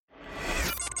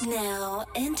Now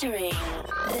entering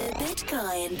the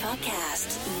Bitcoin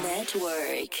Podcast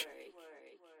Network.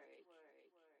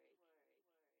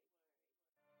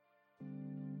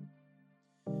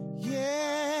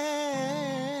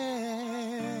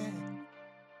 Yeah.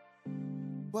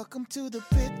 Welcome to the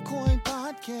Bitcoin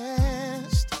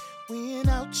Podcast. We in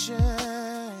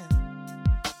OutShine.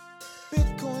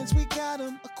 Bitcoins, we got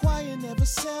them. Acquire, never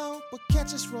sell. But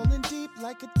catch us rolling deep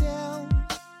like Adele.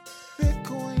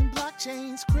 Bitcoin,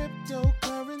 blockchains,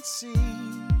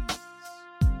 cryptocurrencies.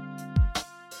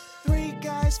 Three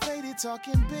guys faded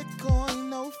talking Bitcoin,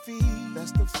 no fee.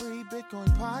 That's the free Bitcoin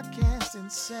podcast,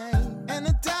 insane. And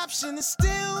adoption is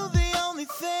still the only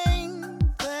thing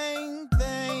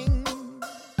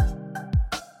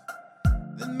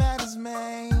that matters,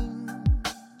 man.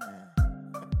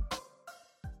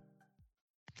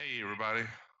 Hey, everybody.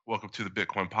 Welcome to the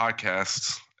Bitcoin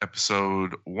Podcast,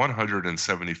 episode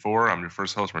 174. I'm your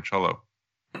first host, Marcello.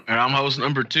 And I'm host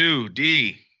number 2,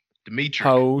 Dimitri.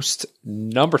 Host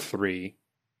number 3,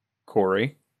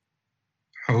 Corey.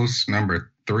 Host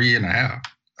number 3.5,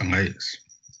 Elias.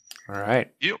 All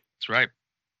right. Yep. That's right.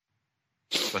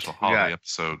 Special holiday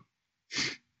episode.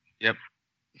 Yep.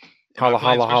 Holla,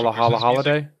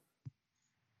 holiday.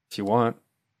 If you want.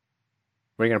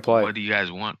 What are you going to play? What do you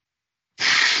guys want?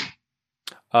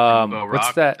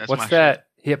 What's that? That's What's my that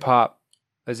hip hop?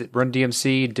 Is it Run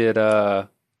DMC did I'm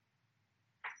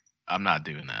not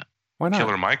doing that. Why not?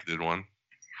 Killer Mike did one.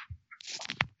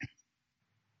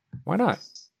 Why not?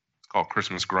 It's called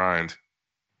Christmas Grind.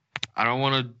 I don't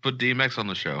want to put DMX on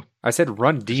the show. I said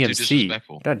Run It's too DMC.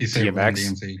 disrespectful. Not You said Run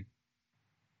DMX. DMC.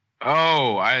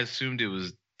 Oh, I assumed it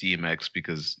was DMX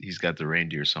because he's got the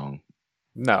reindeer song.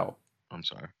 No. I'm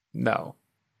sorry. No.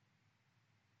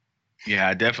 Yeah,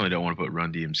 I definitely don't want to put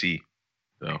Run DMC,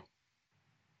 though.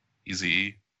 Easy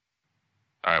E.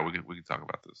 All right, we can talk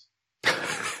about this.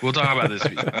 We'll talk about this.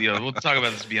 We'll talk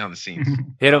about this behind the scenes.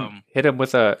 Hit him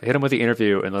with the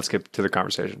interview, and let's get to the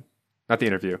conversation. Not the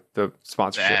interview, the The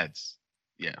sponsorship. ads.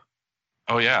 Yeah.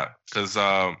 Oh, yeah, because,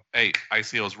 hey,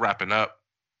 ICO is wrapping up.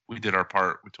 We did our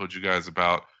part. We told you guys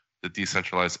about the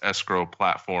decentralized escrow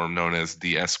platform known as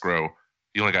the escrow.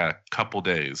 You only got a couple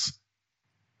days,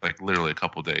 like literally a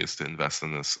couple days to invest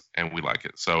in this, and we like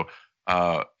it. So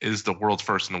it is the world's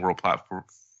first in the world platform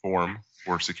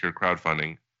for secure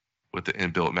crowdfunding with the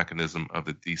inbuilt mechanism of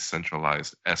the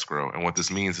decentralized escrow. And what this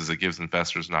means is it gives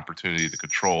investors an opportunity to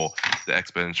control the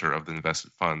expenditure of the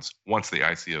invested funds once the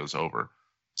ICO is over.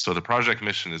 So the project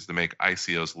mission is to make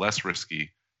ICOs less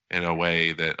risky in a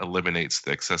way that eliminates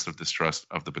the excessive distrust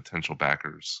of the potential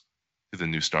backers to the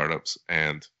new startups.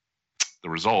 And the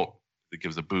result, it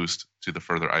gives a boost to the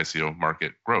further ICO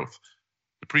market growth.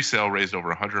 The pre-sale raised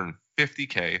over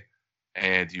 $150K,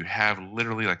 and you have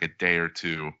literally like a day or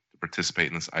two to participate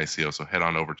in this ICO. So head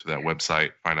on over to that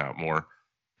website, find out more,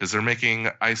 because they're making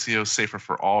ICOs safer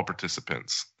for all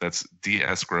participants. That's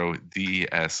descrow,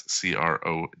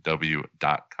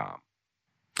 DESCROW.com.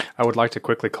 I would like to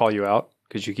quickly call you out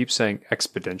because you keep saying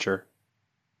expenditure.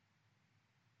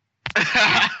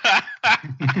 How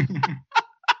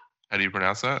do you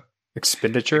pronounce that?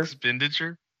 Expenditure?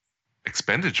 Expenditure?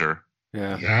 Expenditure.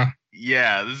 Yeah. Yeah.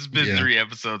 Yeah, this has been Yeah. 3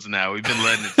 episodes now. We've been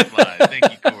letting it slide. Thank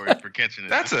you, Corey, for catching it.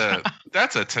 That's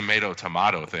a tomato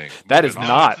thing. That is Moving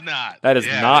No, on. not. it's not. That is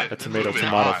Yeah, not it- a tomato moving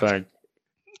tomato on. thing.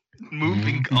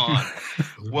 Moving on.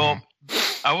 Well,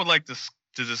 Mm-hmm. I would like to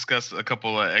discuss a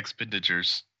couple of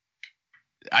expenditures.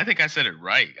 I think I said it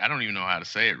right. I don't even know how to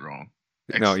say it wrong.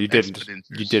 No, you didn't.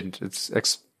 Expenditures. You didn't. It's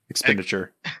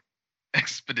expenditure.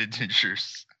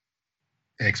 Expenditures.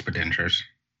 Expenditures.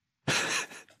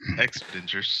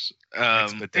 Expenditures.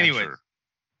 Expenditure. Anyway,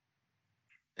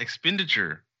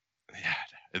 expenditure. Yeah,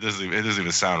 it doesn't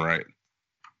even sound right.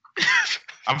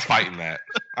 I'm fighting that.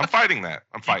 I'm fighting it.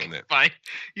 Fight.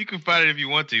 You can fight it if you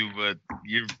want to, but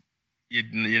you're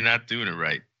not doing it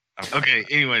right. Okay.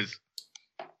 Anyways,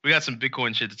 we got some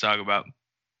Bitcoin shit to talk about.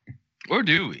 Or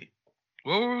do we?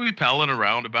 What were we palling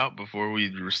around about before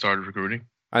we started recruiting?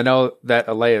 I know that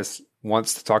Elias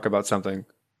wants to talk about something.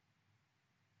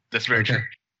 That's very Okay. true.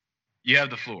 You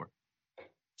have the floor.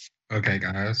 Okay,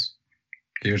 guys.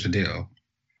 Here's the deal.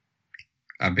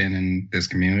 I've been in this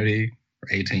community for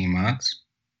 18 months,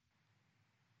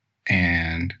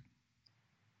 and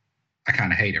I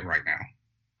kind of hate it right now.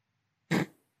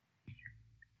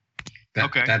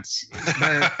 Okay. That's You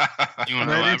want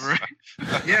to But it's- elaborate?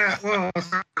 yeah. Well,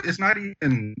 it's not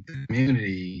even the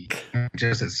community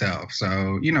just itself. So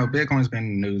Bitcoin's been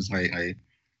in the news lately,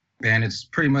 and it's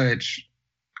pretty much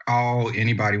all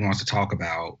anybody wants to talk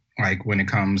about. Like when it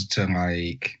comes to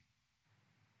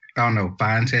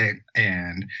fintech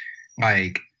and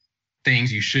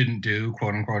things you shouldn't do,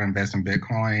 quote unquote, invest in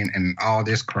Bitcoin and all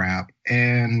this crap.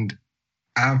 And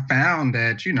I've found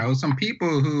that, some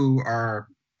people who are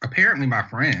apparently my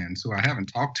friends who I haven't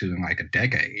talked to in like a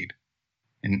decade,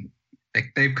 and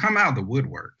they've come out of the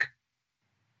woodwork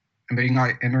and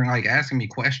they're like asking me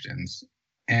questions.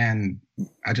 And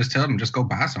I just tell them, just go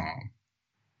buy some.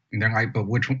 And they're like, but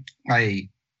which one? Like,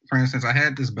 for instance, I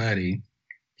had this buddy,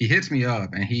 he hits me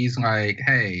up and he's like,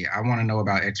 hey, I want to know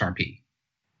about XRP.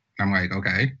 I'm like,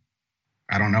 okay,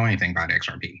 I don't know anything about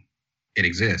XRP. It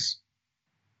exists.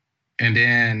 And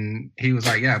then he was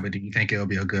like, yeah, but do you think it'll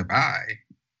be a good buy?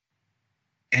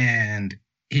 And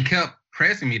he kept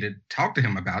pressing me to talk to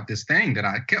him about this thing that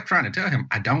I kept trying to tell him,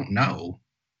 I don't know.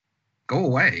 Go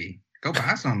away. Go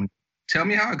buy something. Tell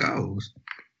me how it goes.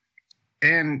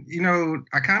 And,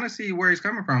 I kind of see where he's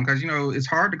coming from because, it's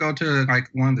hard to go to like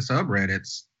one of the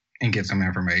subreddits and get some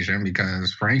information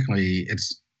because, frankly,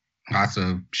 it's lots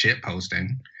of shit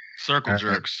posting. Circle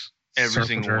jerks. Every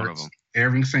single one of them.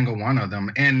 Every single one of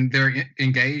them. And they're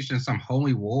engaged in some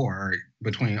holy war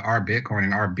between our Bitcoin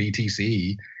and our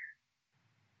BTC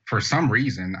for some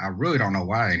reason. I really don't know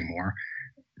why anymore.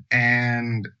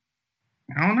 And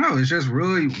I don't know. It's just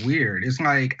really weird. It's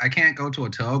like I can't go to a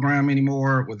Telegram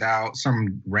anymore without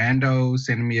some rando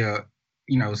sending me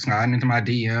sliding into my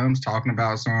DMs talking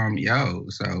about some,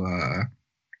 so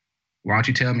why don't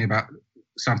you tell me about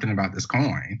something about this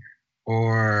coin?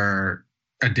 Or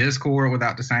a Discord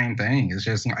without the same thing. It's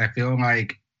just, I feel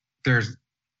like there's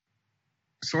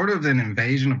sort of an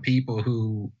invasion of people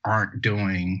who aren't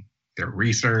doing their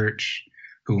research,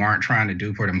 who aren't trying to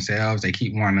do for themselves. They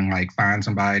keep wanting to like find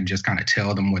somebody to just kind of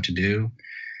tell them what to do.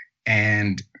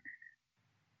 And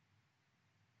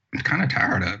I'm kind of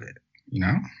tired of it,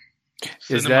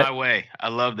 Send them my way. I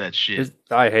love that shit.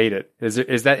 I hate it.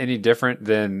 Is that any different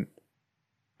than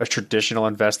a traditional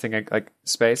investing like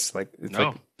space? Like it's No.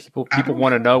 like people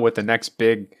want to know what the next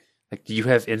big, like, do you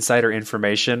have insider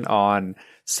information on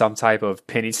some type of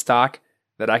penny stock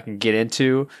that I can get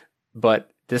into,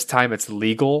 but this time it's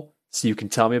legal, so you can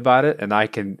tell me about it and I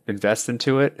can invest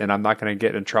into it and I'm not going to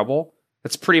get in trouble?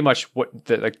 That's pretty much what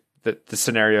the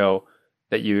scenario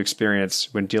that you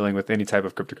experience when dealing with any type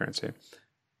of cryptocurrency.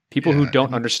 People who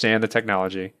don't understand the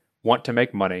technology want to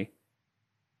make money,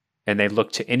 and they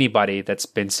look to anybody that's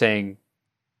been saying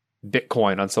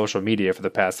Bitcoin on social media for the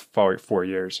past 4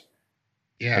 years.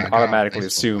 Yeah, and automatically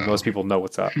assume those people know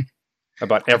what's up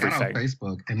about everything. I got on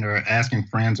Facebook, and they're asking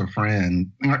friends of friends.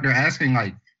 They're asking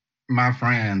like my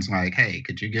friends, like, "Hey,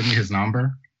 could you give me his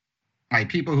number?" Like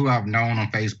people who I've known on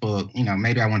Facebook.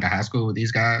 Maybe I went to high school with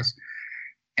these guys,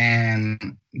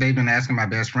 and they've been asking my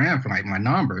best friend for like my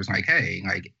numbers. Like, hey,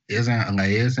 like, isn't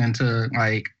Elias into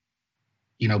like,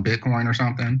 Bitcoin or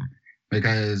something?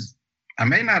 Because I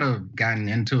may not have gotten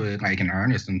into it like in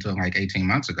earnest until like 18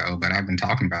 months ago, but I've been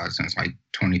talking about it since like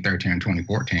 2013 and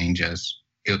 2014.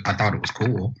 I thought it was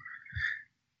cool.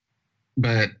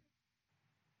 But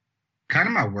kind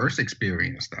of my worst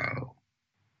experience though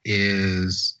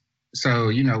is, so,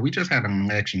 we just had an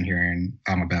election here in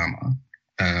Alabama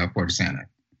for the Senate.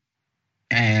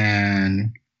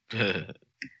 And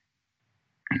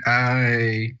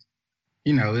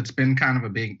it's been kind of a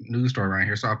big news story around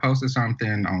here. So I posted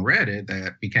something on Reddit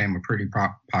that became a pretty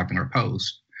popular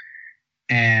post.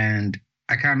 And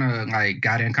I kind of like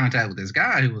got in contact with this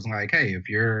guy who was like, hey, if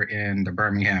you're in the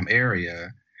Birmingham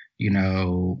area,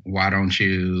 why don't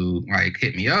you like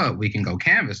hit me up? We can go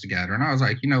canvas together. And I was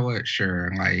like, you know what?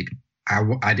 Sure. Like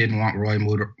I didn't want Roy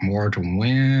Moore to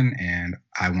win, and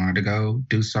I wanted to go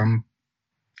do some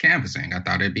canvassing. I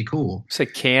thought it'd be cool. Say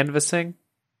canvassing?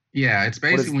 Yeah, it's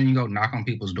basically when you go knock on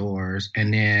people's doors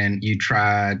and then you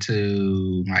try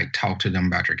to like talk to them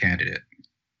about your candidate.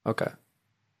 Okay.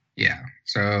 Yeah.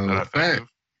 So, but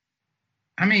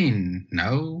I mean,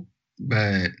 no,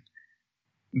 but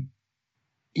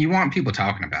you want people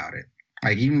talking about it.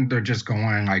 Like even they're just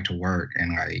going like to work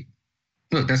and like,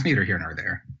 look, that's neither here nor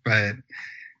there. But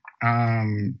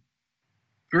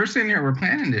we're sitting here, we're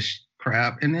planning this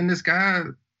crap, and then this guy,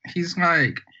 he's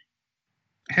like,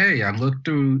 hey, I looked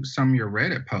through some of your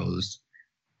Reddit posts.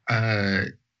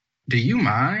 Do you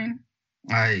mind?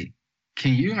 Like,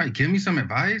 can you like give me some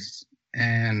advice?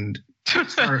 And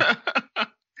start...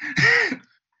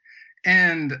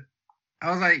 and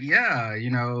I was like, yeah,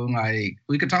 like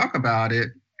we could talk about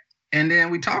it. And then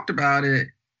we talked about it.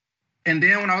 And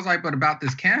then when I was like, but about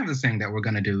this canvassing that we're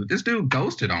going to do, this dude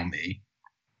ghosted on me.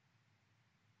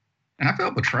 And I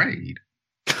felt betrayed.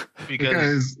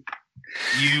 Because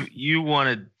you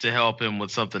wanted to help him with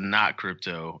something not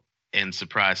crypto, and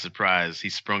surprise, surprise, he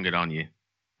sprung it on you.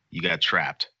 You got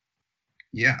trapped.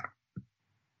 Yeah.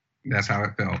 That's how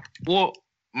it felt. Well,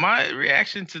 my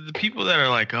reaction to the people that are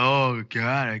like, "Oh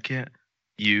God, I can't."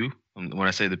 You, when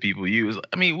I say the people, you is,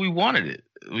 I mean, we wanted it.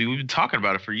 We've been talking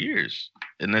about it for years,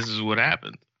 and this is what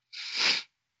happened.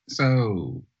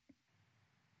 So,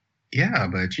 yeah,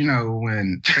 but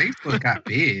when Facebook got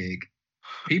big,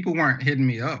 people weren't hitting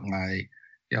me up like,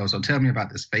 "Yo, so tell me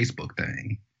about this Facebook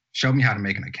thing. Show me how to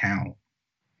make an account.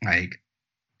 Like,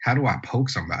 how do I poke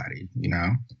somebody?"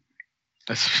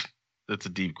 That's a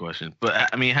deep question, but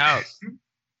I mean, how?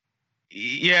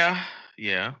 Yeah.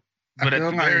 But at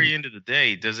the very end of the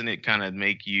day, doesn't it kind of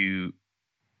make you?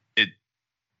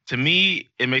 To me,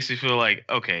 it makes me feel like,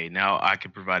 okay, now I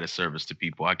can provide a service to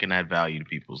people. I can add value to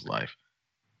people's life.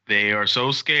 They are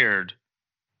so scared.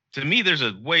 To me, there's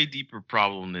a way deeper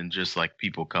problem than just like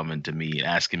people coming to me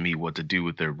asking me what to do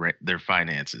with their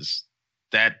finances.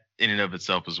 That in and of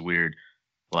itself is weird.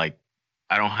 Like,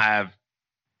 I don't have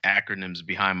acronyms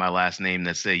behind my last name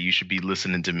that say you should be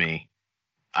listening to me.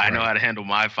 I know how to handle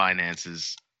my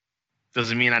finances.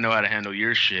 Doesn't mean I know how to handle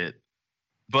your shit,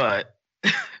 but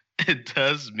it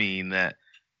does mean that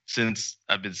since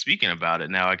I've been speaking about it,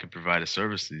 now I can provide a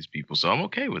service to these people. So I'm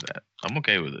okay with that. I'm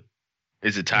okay with it.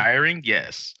 Is it tiring?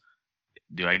 Yes.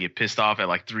 Do I get pissed off at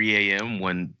like 3 a.m.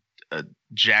 when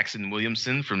Jackson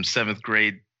Williamson from 7th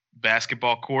grade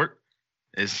basketball court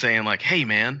is saying like, "Hey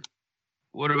man,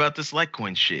 what about this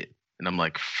Litecoin shit?" And I'm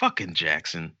like, "Fucking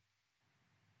Jackson."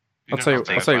 I'll tell you what.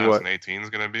 2018 is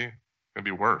gonna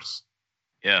be worse.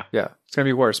 Yeah, it's gonna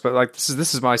be worse. But like this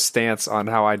is my stance on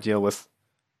how I deal with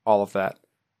all of that.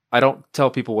 I don't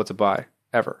tell people what to buy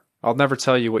ever. I'll never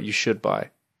tell you what you should buy.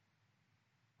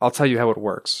 I'll tell you how it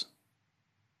works,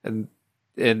 and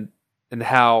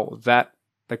how that,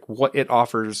 like, what it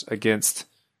offers against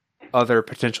other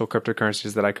potential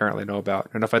cryptocurrencies that I currently know about.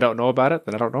 And if I don't know about it,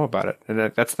 then I don't know about it, and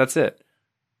that's it.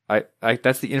 I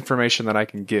that's the information that I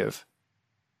can give.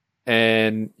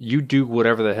 And you do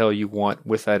whatever the hell you want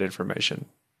with that information.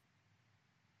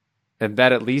 And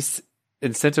that at least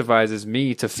incentivizes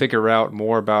me to figure out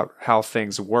more about how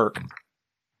things work,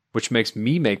 which makes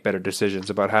me make better decisions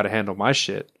about how to handle my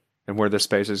shit and where the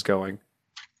space is going.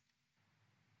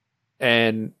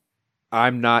 And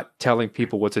I'm not telling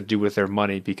people what to do with their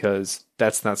money because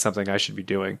that's not something I should be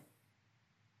doing.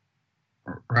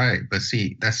 Right. But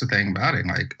see, that's the thing about it.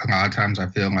 Like, a lot of times I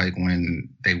feel like when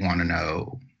they want to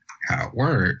know how it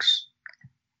works,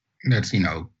 that's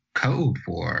code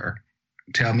for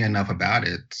tell me enough about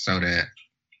it so that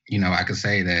I can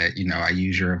say that I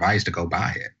use your advice to go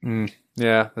buy it.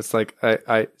 Yeah, it's like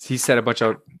he said a bunch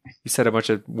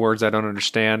of words I don't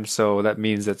understand, so that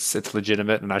means it's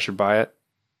legitimate and I should buy it.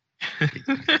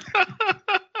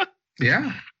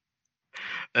 Yeah,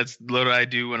 that's what I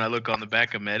do when I look on the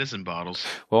back of medicine bottles.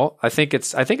 Well, I think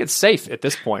it's safe at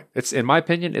this point. It's, in my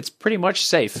opinion, it's pretty much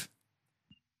safe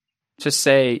to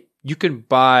say you can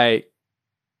buy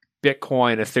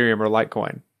Bitcoin, Ethereum, or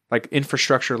Litecoin, like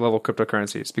infrastructure level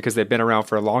cryptocurrencies, because they've been around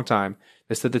for a long time.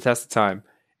 They stood the test of time,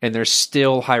 and they're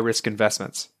still high risk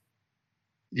investments.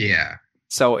 Yeah.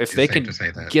 So if they can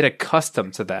get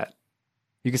accustomed to that,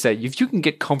 you can say, if you can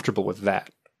get comfortable with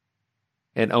that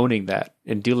and owning that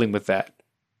and dealing with that,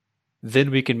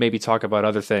 then we can maybe talk about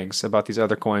other things, about these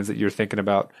other coins that you're thinking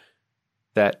about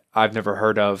that I've never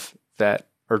heard of, that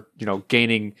are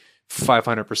gaining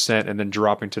 500% and then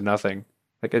dropping to nothing.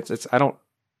 Like it's I don't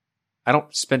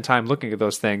spend time looking at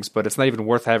those things, but it's not even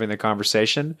worth having the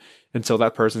conversation until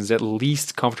that person's at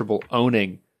least comfortable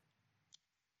owning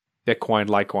Bitcoin,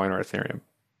 Litecoin, or Ethereum.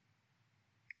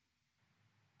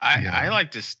 I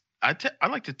like to I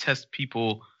like to test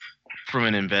people from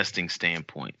an investing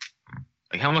standpoint.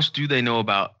 Like, how much do they know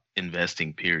about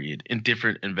investing, period, in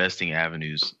different investing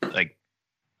avenues? Like,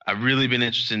 I've really been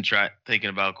interested in thinking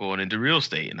about going into real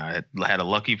estate, and I had a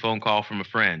lucky phone call from a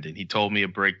friend, and he told me a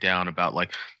breakdown about,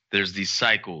 like, there's these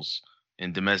cycles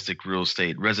in domestic real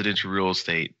estate, residential real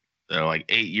estate. They're like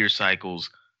 8-year cycles,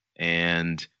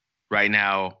 and right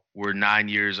now we're 9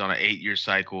 years on an 8-year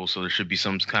cycle, so there should be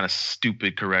some kind of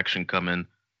stupid correction coming.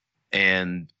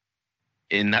 And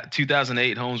in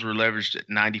 2008, homes were leveraged at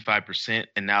 95%,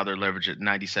 and now they're leveraged at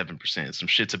 97%. Some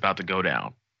shit's about to go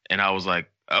down. And I was like,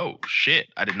 oh, shit,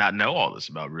 I did not know all this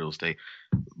about real estate.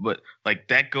 But, like,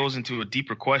 that goes into a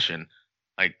deeper question.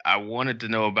 Like, I wanted to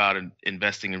know about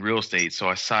investing in real estate, so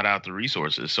I sought out the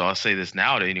resources. So I'll say this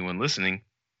now to anyone listening.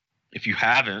 If you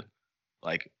haven't,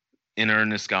 like, in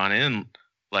earnest gone in,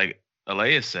 like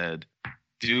Alea said,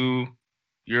 do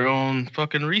your own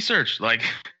fucking research. Like,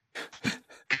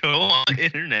 go on the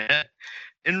internet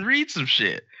and read some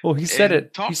shit. Well, he said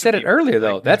it earlier,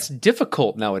 though. That's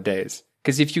difficult nowadays.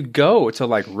 Because if you go to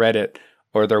like Reddit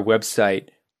or their website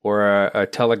or a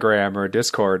Telegram or a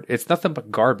Discord, it's nothing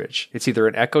but garbage. It's either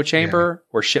an echo chamber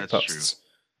or shit that's posts.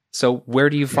 So where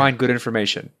do you find good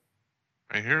information?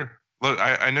 Right here. Look,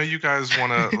 I know you guys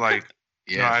want to like.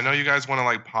 Yes. I know you guys want to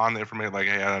like pawn the information. Like,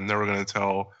 hey, I'm never going to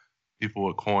tell people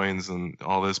what coins and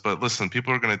all this. But listen,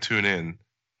 people are going to tune in,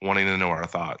 wanting to know our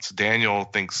thoughts. Daniel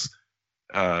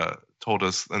told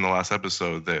us in the last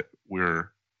episode that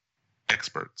we're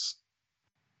experts.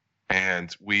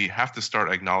 And we have to start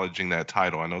acknowledging that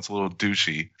title. I know it's a little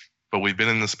douchey, but we've been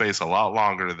in the space a lot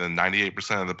longer than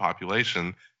 98% of the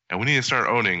population. And we need to start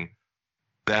owning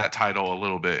that title a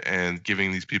little bit and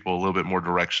giving these people a little bit more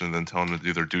direction than telling them to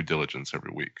do their due diligence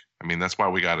every week. I mean, that's why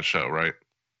we got a show, right?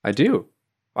 I do.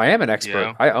 I am an expert.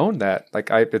 Yeah. I own that. Like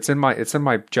it's in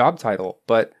my job title,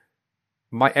 but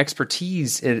my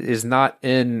expertise is not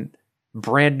in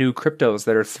brand new cryptos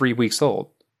that are 3 weeks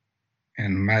old.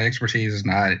 And my expertise is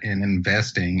not in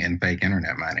investing in fake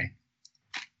internet money.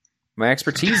 My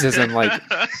expertise isn't like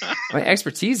the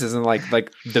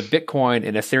Bitcoin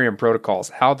and Ethereum protocols,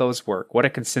 how those work, what a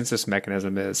consensus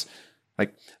mechanism is,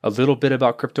 like a little bit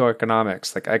about crypto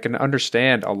economics. Like I can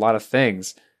understand a lot of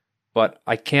things, but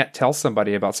I can't tell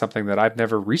somebody about something that I've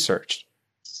never researched.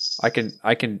 I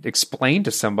can explain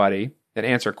to somebody and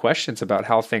answer questions about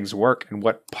how things work and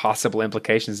what possible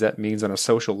implications that means on a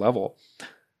social level.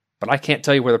 But I can't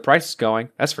tell you where the price is going.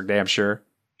 That's for damn sure.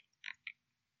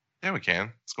 Yeah, we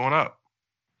can. It's going up.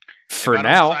 For If I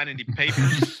don't now. sign any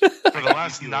papers, For the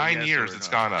last 9 years, it's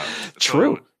gone up.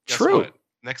 True. So, guess True. what?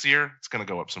 Next year, it's going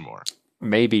to go up some more.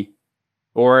 Maybe.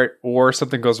 Or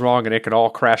something goes wrong and it could all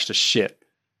crash to shit.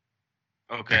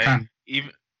 okay.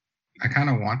 Even I kind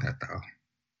of want that though.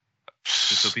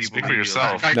 so people Speak can for be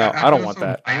yourself. like- No, I don't want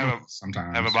that. I haven't-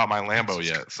 Sometimes I haven't bought my Lambo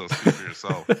yet, so speak for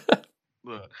yourself.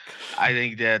 Look, I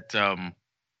think that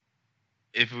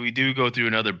if we do go through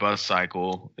another bus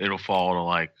cycle, it'll fall to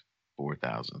like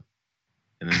 4,000,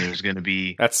 and then there's going to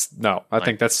be I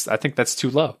think that's too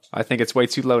low. I think it's way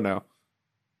too low now.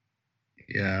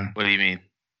 Yeah, what do you mean?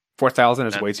 4,000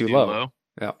 is That's way too low.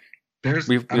 there's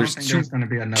We've- I don't there's think too- there's going to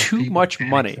be enough too people much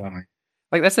panic money. selling.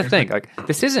 Like that's the There's thing. Like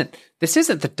this isn't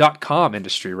the .com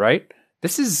industry, right?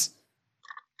 This is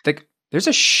like there's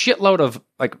a shitload of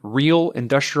like real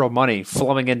industrial money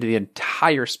flowing into the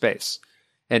entire space.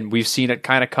 And we've seen it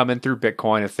kind of come in through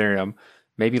Bitcoin, Ethereum,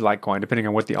 maybe Litecoin, depending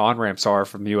on what the on-ramps are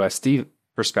from the USD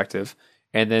perspective.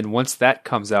 And then once that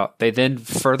comes out, they then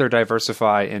further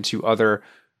diversify into other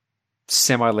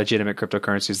semi-legitimate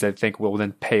cryptocurrencies that I think will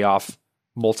then pay off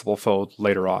multiple fold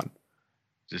later on.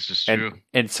 This is true.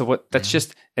 And so what that's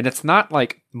just, and it's not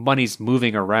like money's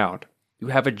moving around. You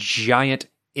have a giant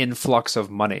influx of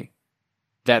money.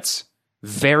 That's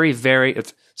very, very,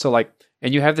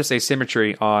 and you have this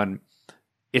asymmetry on,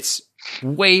 it's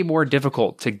way more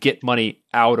difficult to get money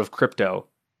out of crypto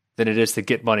than it is to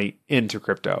get money into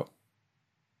crypto.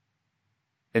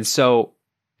 And so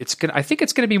I think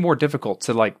it's going to be more difficult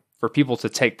to for people to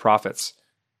take profits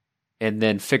and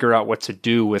then figure out what to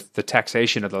do with the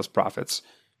taxation of those profits,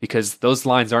 because those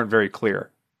lines aren't very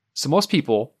clear. So most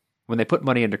people, when they put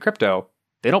money into crypto,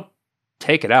 they don't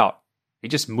take it out. They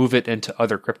just move it into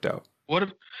other crypto. What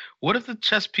if the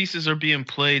chess pieces are being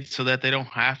played so that they don't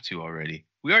have to already?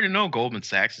 We already know Goldman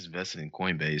Sachs is invested in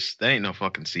Coinbase. That ain't no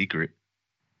fucking secret.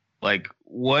 Like,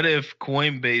 what if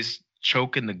Coinbase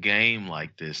choking the game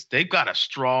like this? They've got a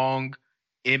strong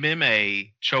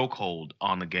MMA chokehold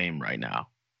on the game right now.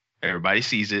 Everybody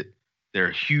sees it. They're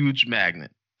a huge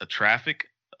magnet, a traffic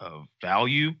of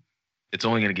value. It's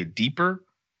only going to get deeper.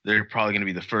 They're probably going to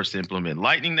be the first to implement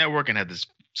Lightning Network and have this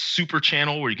super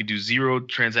channel where you can do zero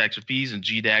transaction fees, and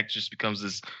GDAX just becomes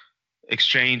this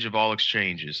exchange of all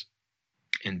exchanges.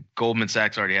 And Goldman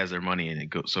Sachs already has their money in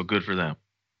it, so good for them.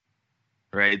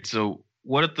 Right? So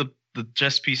what if the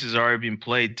chess pieces are already being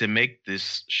played to make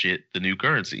this shit the new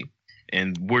currency?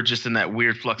 And we're just in that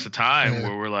weird flux of time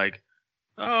where we're like,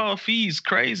 oh, fees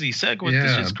crazy, SegWit,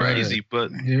 this is crazy.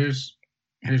 But here's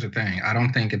the thing. I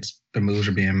don't think it's the moves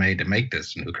are being made to make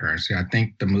this new currency. I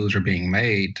think the moves are being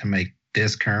made to make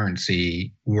this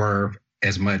currency worth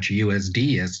as much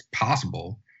USD as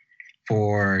possible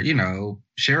for,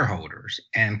 shareholders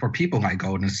and for people like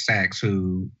Goldman Sachs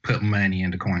who put money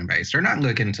into Coinbase. They're not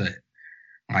looking to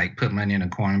put money into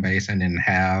Coinbase and then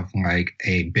have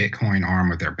a Bitcoin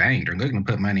arm of their bank. They're looking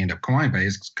to put money into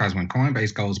Coinbase because when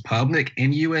Coinbase goes public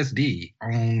in USD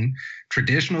on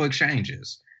traditional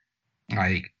exchanges,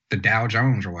 like the Dow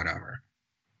Jones or whatever,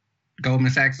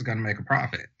 Goldman Sachs is going to make a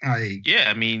profit. yeah,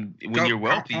 I mean, when you're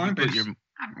wealthy, you put your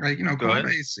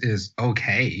Coinbase is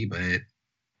okay, but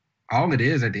all it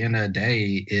is at the end of the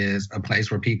day is a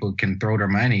place where people can throw their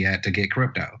money at to get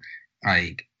crypto.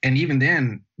 Like, and even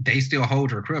then, they still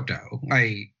hold your crypto.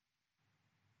 Like,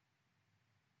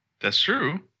 That's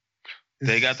true.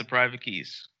 They got the private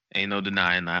keys. Ain't no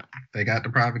denying that. They got the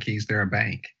private keys. They're a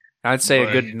bank. I'd say a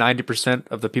But- good 90%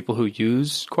 of the people who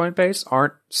use Coinbase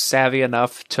aren't savvy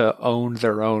enough to own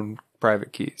their own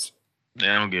private keys. They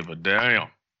don't give a damn.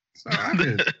 So I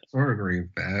could sort of agree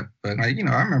with that. But like, you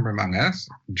know, I remember my last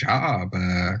job,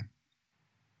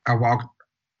 I walked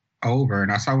over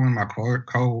and I saw one of my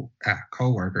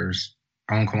co-workers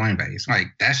on Coinbase. Like,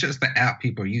 that's just the app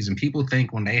people are using. People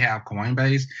think when they have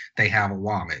Coinbase, they have a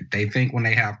wallet. They think when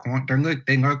they have coin, they're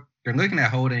looking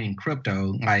at holding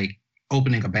crypto like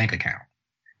opening a bank account.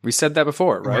 We said that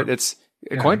before, right?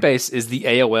 Coinbase is the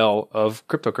AOL of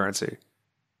cryptocurrency.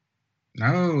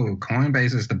 No,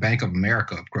 Coinbase is the Bank of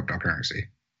America of cryptocurrency.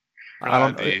 I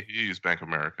don't. You use Bank of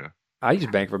America. I use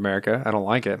Bank of America. I don't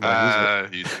like it. But I use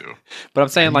it. You do. But I'm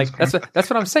saying, like, that's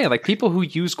what I'm saying. Like, people who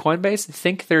use Coinbase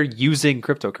think they're using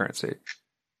cryptocurrency.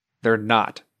 They're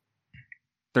not.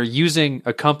 They're using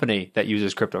a company that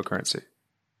uses cryptocurrency.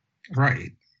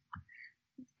 Right.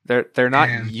 They're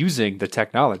not using the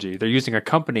technology. They're using a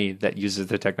company that uses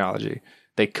the technology.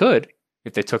 They could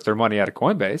if they took their money out of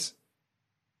Coinbase.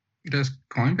 Does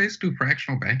Coinbase do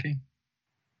fractional banking?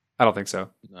 I don't think so.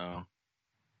 No.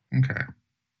 Okay.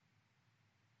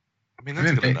 I mean,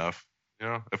 that's good enough. You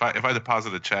know, if I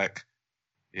deposit a check,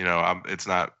 you know, it's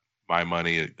not my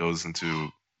money. It goes into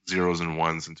zeros and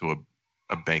ones into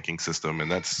a banking system, and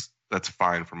that's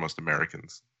fine for most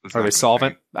Americans. Are they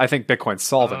solvent? I think Bitcoin's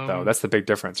solvent, though. That's the big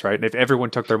difference, right? And if everyone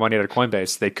took their money out of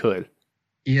Coinbase, they could.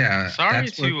 Yeah. Sorry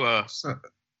to.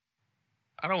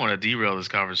 I don't want to derail this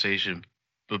conversation,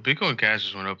 but Bitcoin Cash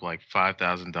just went up like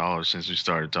 $5,000 since we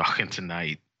started talking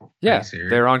tonight. Yeah,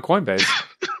 they're on Coinbase.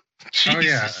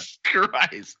 Jesus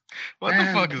Christ. What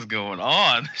the fuck is going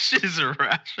on? This shit is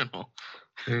irrational.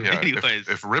 Yeah, anyways.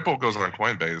 If Ripple goes on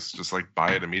Coinbase, just like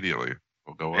buy it immediately.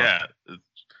 It'll go up. Yeah.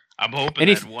 I'm hoping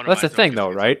that one of that's my the thing,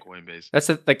 though, tokens right? gets on Coinbase. That's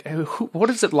like, what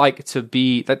is it like to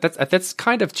be that's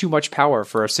kind of too much power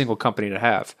for a single company to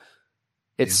have.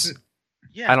 It's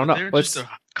Yeah, I don't know. They're just a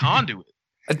conduit.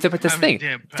 But this thing,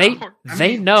 damn they power.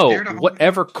 they know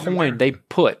whatever coin they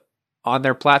put on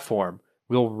their platform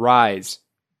will rise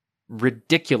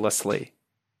ridiculously.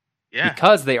 Yeah.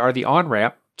 Because they are the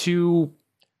on-ramp to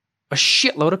a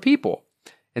shitload of people.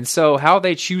 And so how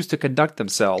they choose to conduct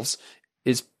themselves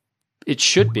is, it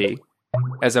should be,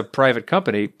 as a private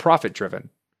company, profit-driven.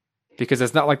 Because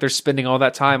it's not like they're spending all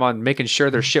that time on making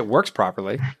sure their shit works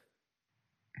properly.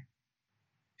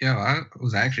 Yeah, I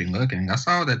was actually looking. I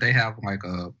saw that they have like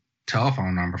a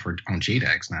telephone number on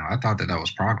GDEX now. I thought that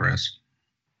was progress.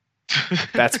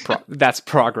 That's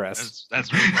progress.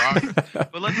 That's real progress.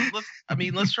 But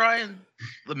let's try and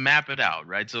map it out,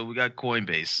 right? So we got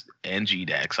Coinbase and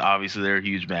GDEX. Obviously, they're a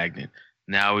huge magnet.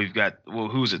 Now we've got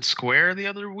who was it? Square the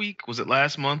other week? Was it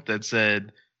last month that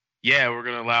said, "Yeah, we're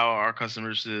going to allow our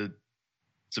customers to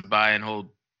buy and hold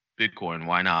Bitcoin.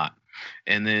 Why not?"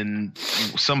 And then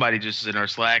somebody just in our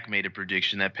Slack made a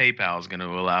prediction that PayPal is going to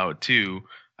allow it too.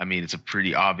 I mean, it's a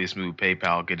pretty obvious move.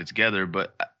 PayPal get it together,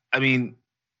 but I mean,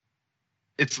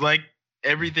 it's like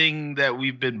everything that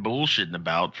we've been bullshitting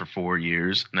about for 4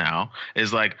 years now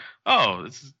is like, oh,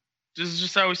 this is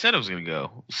just how we said it was going to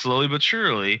go. Slowly but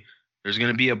surely, there's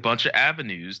going to be a bunch of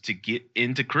avenues to get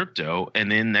into crypto.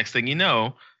 And then next thing you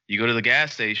know, you go to the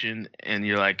gas station and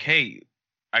you're like, hey,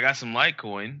 I got some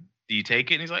Litecoin. Do you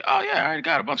take it? And he's like, oh, yeah, I already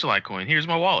got a bunch of Litecoin. Here's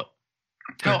my wallet.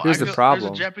 Hell, Here's the problem.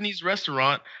 There's a Japanese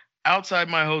restaurant outside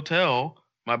my hotel.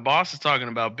 My boss is talking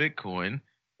about Bitcoin.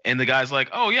 And the guy's like,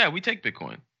 oh, yeah, we take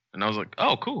Bitcoin. And I was like,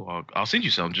 oh, cool. I'll send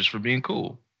you some just for being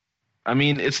cool. I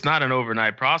mean, it's not an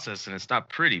overnight process and it's not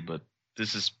pretty, but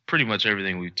this is pretty much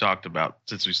everything we've talked about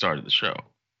since we started the show.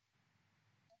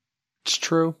 It's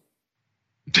true.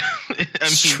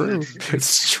 It's true.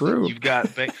 It's true. You've got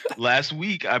last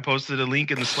week I posted a link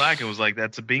in the Slack and was like,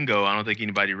 that's a bingo. I don't think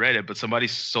anybody read it, but somebody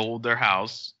sold their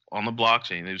house on the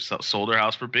blockchain. They sold their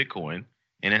house for Bitcoin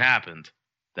and it happened.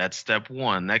 That's step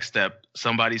one. Next step,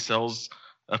 somebody sells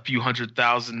a few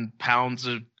 100,000 pounds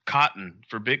of cotton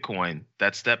for Bitcoin.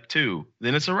 That's step two.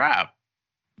 Then it's a wrap.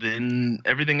 Then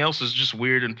everything else is just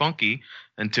weird and funky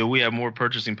until we have more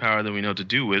purchasing power than we know what to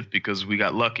do with because we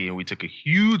got lucky and we took a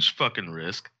huge fucking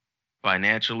risk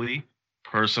financially,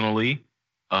 personally,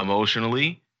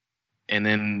 emotionally, and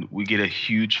then we get a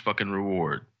huge fucking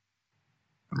reward.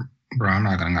 Bro, I'm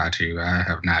not going to lie to you. I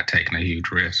have not taken a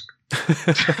huge risk.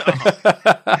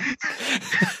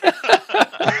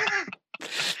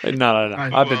 No.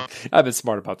 I've been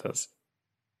smart about this.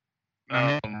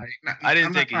 I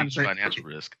didn't take a huge financial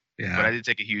risk, but I did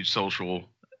take a huge social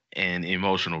and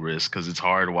emotional risk because it's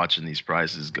hard watching these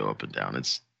prices go up and down.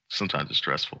 Sometimes it's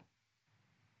stressful.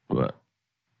 But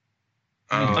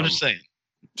I'm just saying,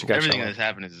 everything that's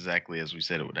happened is exactly as we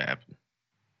said it would happen.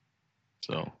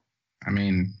 So, I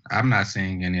mean, I'm not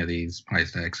seeing any of these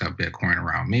places that accept Bitcoin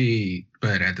around me,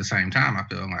 but at the same time, I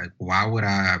feel like, why would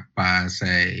I buy,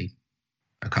 say,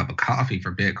 a cup of coffee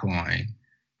for Bitcoin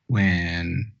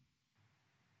when,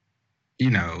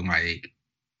 like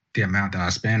the amount that I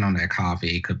spend on that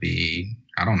coffee could be,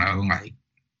 I don't know, like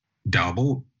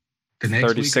doubled the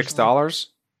next $36?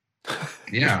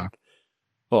 Yeah.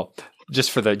 Well,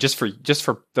 just for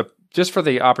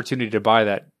the opportunity to buy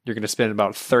that, you're going to spend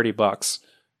about $30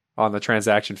 on the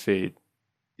transaction fee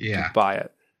to buy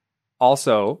it.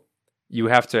 Also, you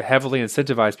have to heavily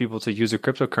incentivize people to use a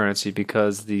cryptocurrency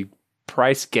because the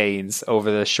price gains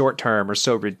over the short term are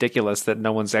so ridiculous that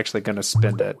no one's actually going to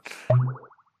spend it.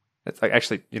 It's like,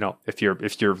 actually, if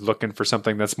you're looking for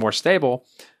something that's more stable,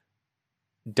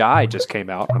 DAI just came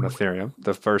out on Ethereum.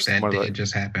 The first that one of the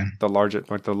just happened. The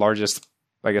largest,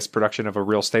 I guess, production of a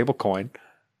real stable coin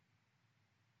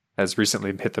has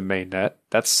recently hit the main net.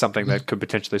 That's something that could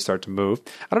potentially start to move.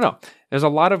 I don't know. There's a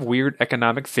lot of weird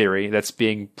economic theory that's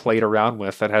being played around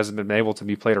with that hasn't been able to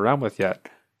be played around with yet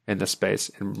in this space.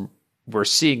 And we're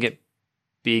seeing it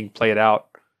being played out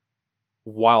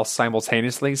while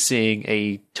simultaneously seeing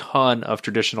a ton of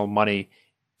traditional money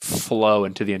flow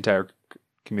into the entire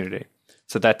community.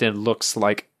 So that then looks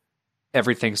like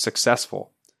everything's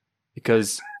successful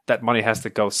because that money has to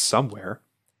go somewhere.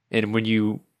 And when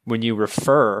you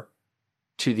refer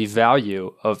to the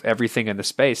value of everything in the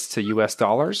space to US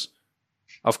dollars,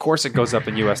 of course it goes up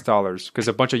in US dollars because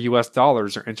a bunch of US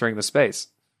dollars are entering the space.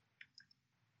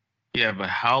 Yeah, but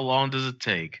how long does it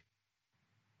take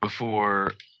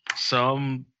before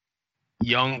some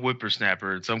young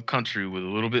whippersnapper in some country with a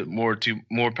little bit more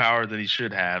power than he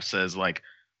should have says, like,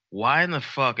 why in the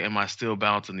fuck am I still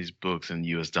balancing these books in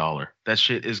US dollar? That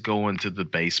shit is going to the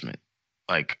basement.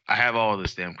 Like, I have all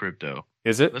this damn crypto.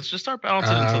 Is it? Let's just start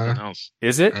balancing in something else.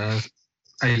 Is it?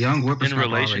 A young whippersnapper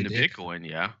in relation to did. Bitcoin,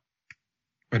 yeah.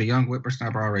 But a young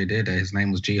whippersnapper already did that. His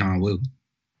name was Jihan Wu.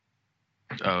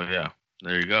 Oh, yeah.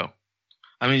 There you go.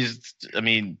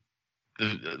 When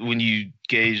you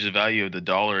gauge the value of the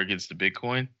dollar against the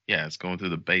Bitcoin, yeah, it's going through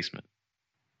the basement.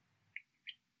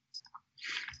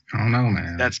 I don't know,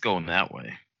 man. That's going that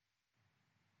way.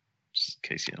 Just in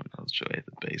case you don't know, it's Joey at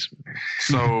the basement.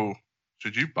 So,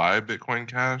 should you buy Bitcoin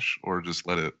Cash or just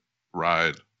let it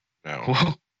ride now?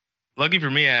 Well, lucky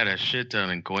for me, I had a shit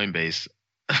ton in Coinbase.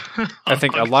 I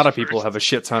think a lot of people have a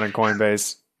shit ton in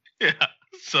Coinbase. Yeah.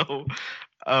 So,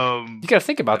 you got to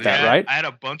think about that, right? I had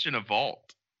a bunch in a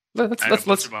vault.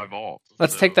 Let's my vault.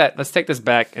 Let's take this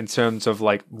back in terms of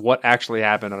like what actually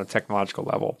happened on a technological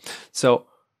level. So,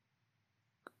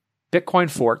 Bitcoin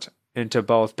forked into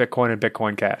both Bitcoin and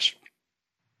Bitcoin Cash.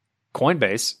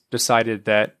 Coinbase decided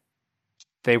that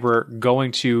they were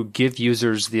going to give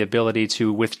users the ability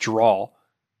to withdraw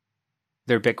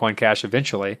their Bitcoin Cash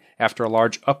eventually after a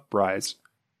large uprise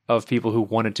of people who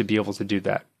wanted to be able to do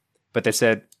that. But they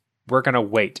said, we're going to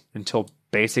wait until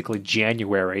basically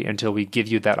January until we give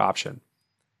you that option.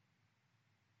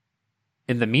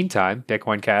 In the meantime,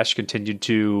 Bitcoin Cash continued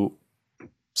to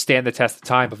stand the test of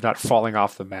time of not falling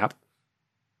off the map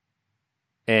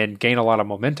and gain a lot of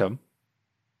momentum.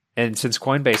 And since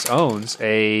Coinbase owns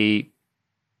a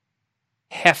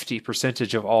hefty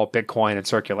percentage of all Bitcoin in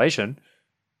circulation,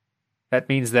 that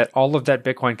means that all of that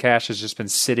Bitcoin Cash has just been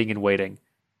sitting and waiting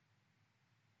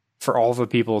for all of the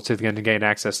people to gain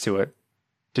access to it,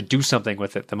 to do something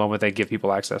with it the moment they give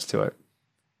people access to it.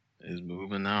 It's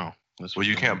moving now. Well,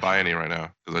 you can't buy any right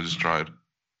now because I just tried.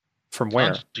 From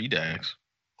where? GDAX.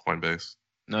 Coinbase.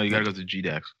 No, you got to go to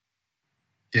GDAX.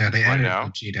 Yeah, they Right added now?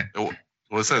 GDAX.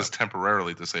 Well, it says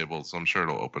temporarily disabled, so I'm sure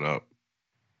it'll open up.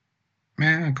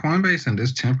 Man, Coinbase and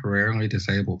this temporarily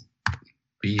disabled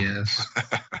BS.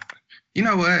 You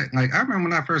know what? Like, I remember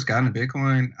when I first got into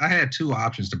Bitcoin, I had two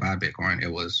options to buy Bitcoin.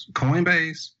 It was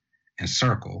Coinbase and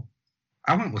Circle.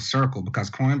 I went with Circle because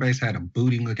Coinbase had a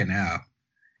booty-looking app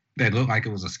that looked like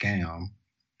it was a scam.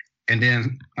 And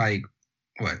then, like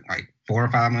 4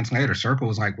 or 5 months later, Circle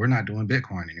was like, we're not doing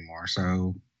Bitcoin anymore.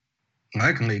 So,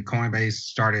 luckily, Coinbase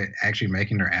started actually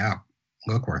making their app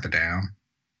look worth a damn.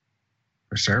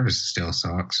 Their service still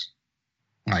sucks.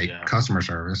 Customer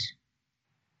service.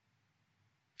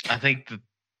 I think that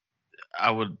I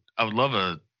would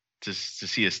love to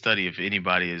see a study if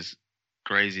anybody is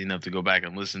crazy enough to go back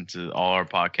and listen to all our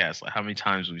podcasts, like how many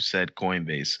times we've said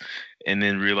Coinbase, and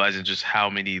then realizing just how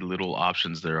many little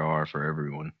options there are for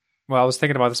everyone. Well, I was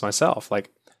thinking about this myself. Like,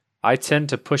 I tend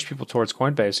to push people towards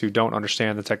Coinbase who don't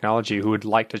understand the technology, who would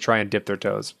like to try and dip their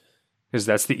toes. Because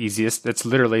that's the easiest, that's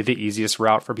literally the easiest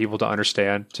route for people to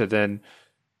understand, to then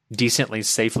decently,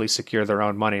 safely secure their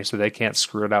own money so they can't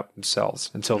screw it up themselves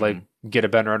until they get a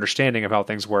better understanding of how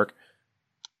things work.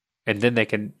 And then they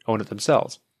can own it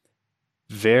themselves.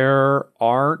 There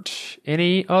aren't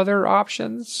any other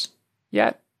options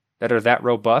yet that are that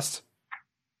robust.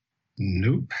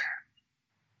 Nope.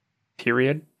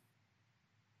 Period.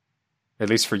 At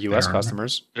least for U.S.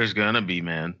 customers. There's gonna be,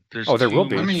 man. There will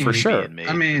be, for sure.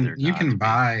 I mean, you can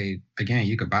buy, again,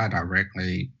 you could buy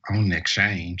directly on the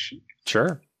exchange.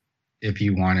 Sure. If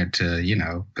you wanted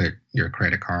to, put your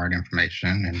credit card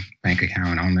information and bank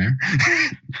account on there.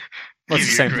 Well, it's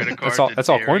the same. That's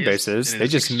all Coinbase is. They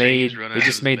just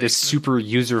made this super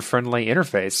user-friendly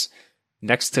interface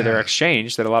next to their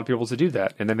exchange that allows people to do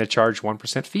that. And then they charge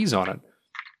 1% fees on it.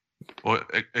 Well,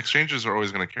 exchanges are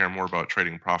always going to care more about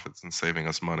trading profits than saving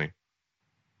us money.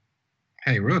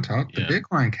 Hey, real talk. The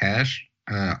Bitcoin Cash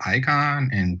icon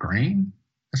in green,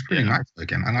 that's pretty nice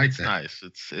looking. I like that. Nice.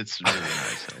 It's really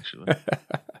nice, actually.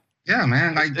 Yeah,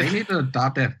 man. Like, they need to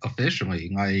adopt that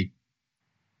officially. Like,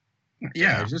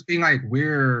 just being like,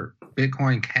 we're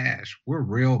Bitcoin Cash. We're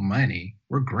real money.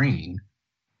 We're green.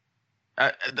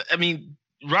 I mean,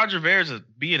 Roger Ver's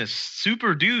being a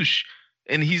super douche.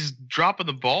 And he's dropping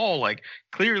the ball. Like,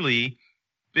 clearly,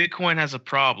 Bitcoin has a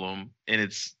problem, and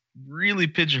it's really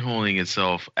pigeonholing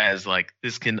itself as like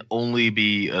this can only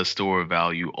be a store of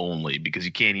value only, because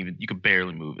you can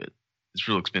barely move it. It's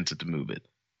real expensive to move it.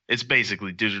 It's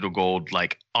basically digital gold,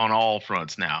 like on all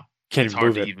fronts now. It's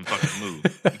hard to even fucking move.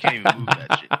 You can't even move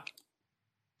that shit.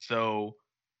 So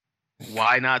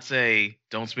why not say,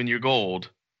 don't spend your gold,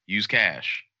 use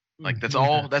cash? Like, that's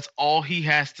all he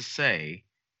has to say.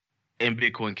 And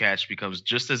Bitcoin Cash becomes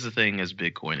just as a thing as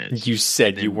Bitcoin is. You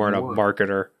said you weren't a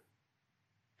marketer.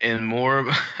 And more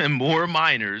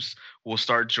miners will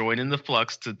start joining the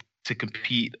flux to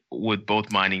compete with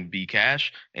both mining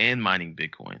Bcash and mining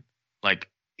Bitcoin. Like,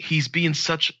 he's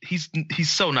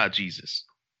so not Jesus.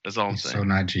 That's all I'm saying. So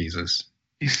not Jesus.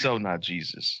 He's so not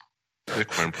Jesus.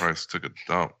 Bitcoin price took a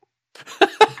dump.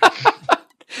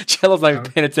 Cello's not even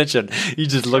paying attention. He's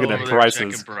just looking at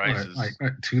prices. Like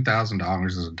 $2,000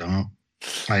 is a dump.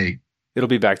 Like, it'll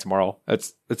be back tomorrow.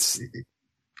 It's just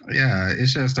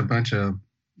a bunch of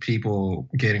people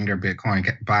getting their Bitcoin,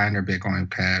 buying their Bitcoin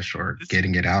Cash, or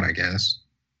getting it out, I guess.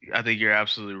 I think you're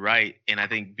absolutely right. And I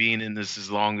think being in this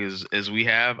as long as we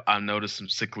have, I've noticed some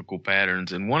cyclical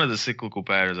patterns. And one of the cyclical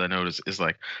patterns I noticed is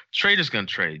like, traders going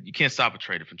to trade. You can't stop a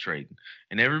trader from trading.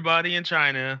 And everybody in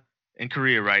China and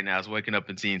Korea right now is waking up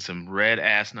and seeing some red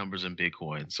ass numbers in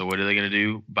Bitcoin. So what are they going to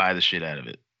do? Buy the shit out of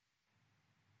it.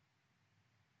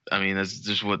 I mean,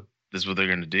 that's what they're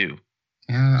going to do.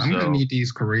 Yeah, I'm going to need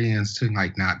these Koreans to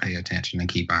like not pay attention and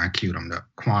keep buying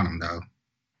quantum though.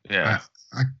 Yeah.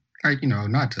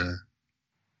 Not to.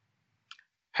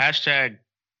 Hashtag,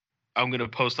 I'm going to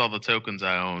post all the tokens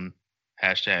I own.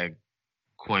 Hashtag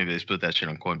Coinbase. Put that shit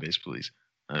on Coinbase, please.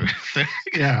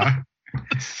 Yeah.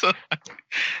 So,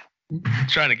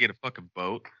 trying to get a fucking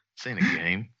boat. This ain't a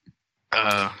game.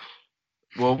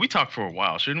 Well, we talked for a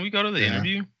while. Shouldn't we go to the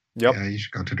interview? Yep. Yeah, you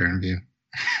should go to the interview.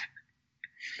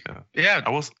 Yeah.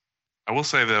 I will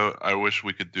say though, I wish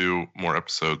we could do more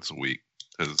episodes a week,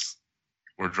 because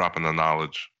we're dropping the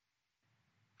knowledge.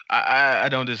 I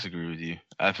don't disagree with you.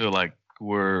 I feel like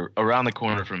we're around the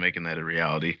corner from making that a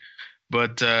reality.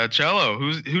 But Cello,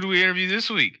 who do we interview this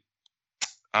week?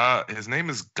 His name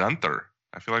is Gunther.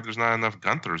 I feel like there's not enough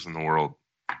Gunthers in the world.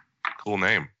 Cool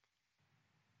name.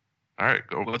 All right,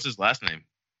 go. What's his last name?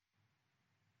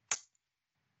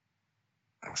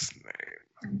 Last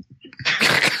name.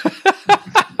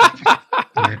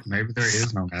 Maybe there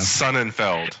is no last.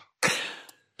 Sonnenfeld.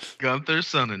 Gunther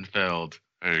Sonnenfeld.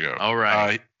 There you go. All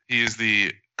right. He is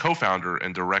the co-founder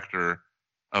and director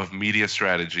of media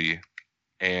strategy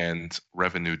and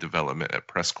revenue development at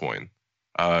Presscoin.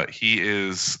 He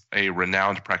is a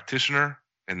renowned practitioner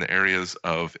in the areas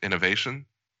of innovation,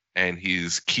 and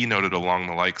he's keynoted along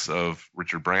the likes of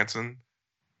Richard Branson,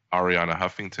 Ariana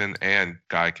Huffington, and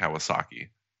Guy Kawasaki.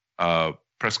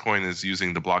 Presscoin is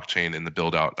using the blockchain in the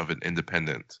build-out of an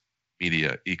independent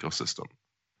media ecosystem.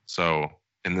 So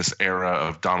in this era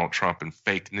of Donald Trump and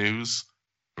fake news,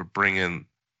 we're bringing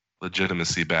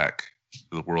legitimacy back to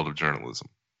the world of journalism.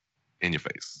 In your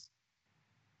face.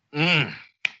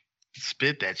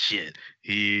 Spit that shit.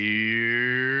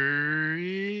 Here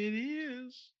it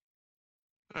is.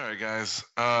 All right, guys.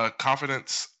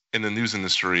 Confidence in the news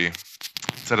industry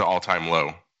is at an all-time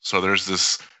low. So there's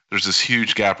this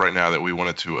huge gap right now that we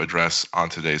wanted to address on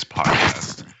today's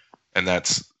podcast, and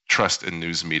that's trust in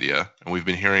news media. And we've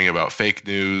been hearing about fake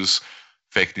news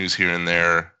here and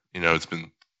there. It's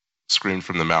been screamed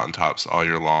from the mountaintops all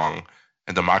year long,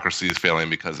 and democracy is failing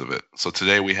because of it. So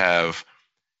today we have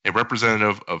a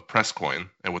representative of Presscoin,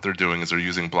 and what they're doing is they're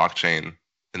using blockchain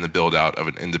in the build out of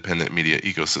an independent media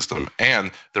ecosystem.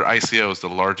 And their ICO is the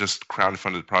largest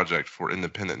crowdfunded project for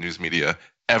independent news media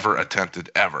ever attempted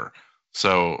ever.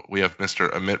 So we have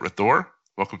Mr. Amit Rathore.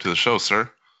 Welcome to the show, sir.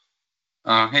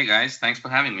 Hey guys, thanks for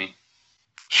having me.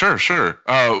 Sure.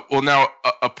 Well, now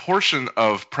a portion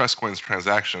of Presscoin's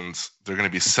transactions, they're going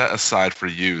to be set aside for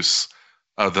use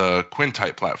of the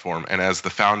Quintype platform. And as the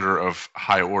founder of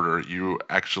High Order, you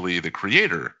actually the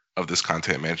creator of this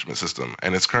content management system,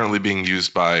 and it's currently being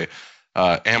used by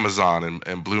Amazon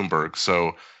and Bloomberg.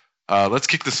 So let's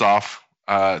kick this off.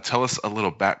 Tell us a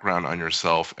little background on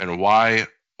yourself and why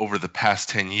over the past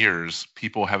 10 years,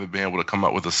 people haven't been able to come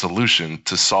up with a solution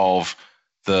to solve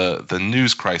the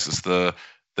news crisis, the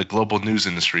global news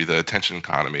industry, the attention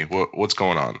economy. What's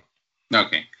going on?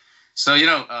 Okay. So,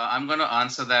 I'm going to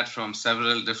answer that from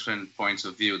several different points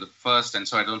of view. The first, and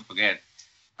so I don't forget,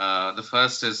 the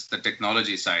first is the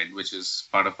technology side, which is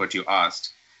part of what you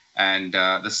asked. And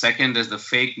the second is the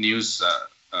fake news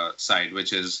side,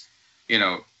 which is,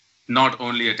 not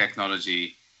only a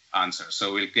technology answer.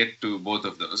 So we'll get to both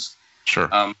of those. Sure.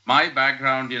 My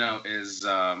background, is,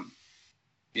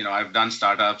 I've done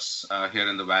startups here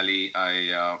in the Valley.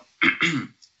 I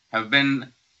have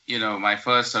been, my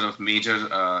first sort of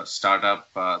major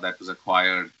startup that was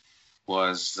acquired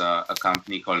was a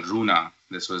company called Runa.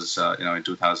 This was, in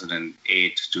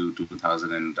 2008 to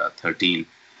 2013.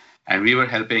 And we were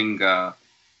helping, I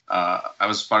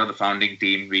was part of the founding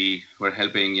team. We were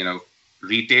helping,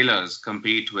 retailers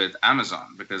compete with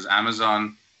Amazon, because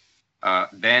Amazon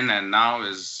then and now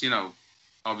is,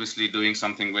 obviously doing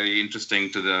something very interesting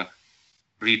to the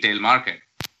retail market.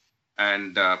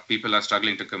 And people are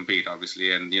struggling to compete,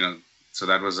 obviously. And, so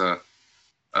that was an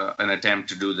attempt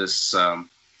to do this,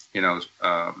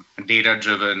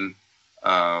 data-driven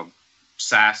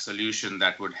SaaS solution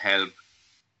that would help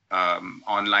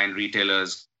online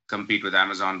retailers compete with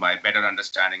Amazon by better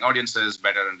understanding audiences,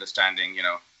 better understanding,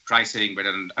 pricing,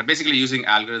 basically using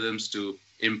algorithms to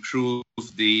improve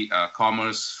the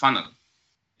commerce funnel,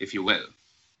 if you will,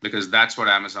 because that's what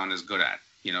Amazon is good at.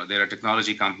 They're a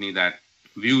technology company that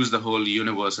views the whole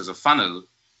universe as a funnel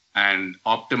and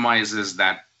optimizes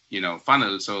that,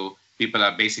 funnel. So people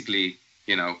are basically,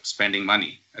 spending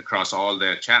money across all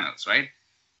their channels, right?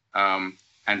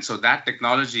 And so that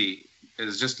technology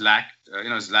is just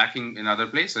is lacking in other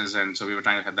places. And so we were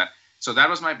trying to have that. So that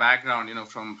was my background,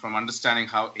 from understanding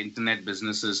how internet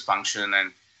businesses function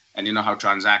and how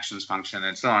transactions function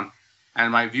and so on. And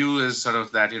my view is sort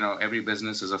of that, every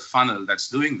business is a funnel that's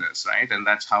doing this, right? And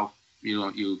that's how,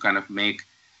 you kind of make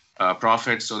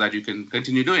profit so that you can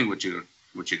continue doing what you're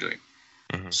doing.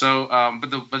 Mm-hmm. So,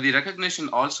 but the recognition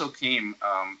also came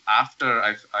after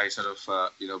I sort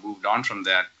of, moved on from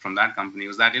that company,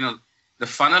 was that, the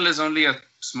funnel is only a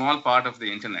small part of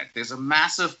the internet. There's a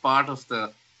massive part of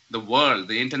the world,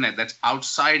 the internet, that's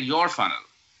outside your funnel,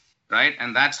 right?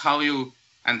 And that's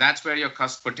where your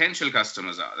potential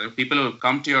customers are. There are people who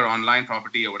come to your online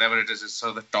property or whatever it is sort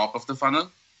of the top of the funnel.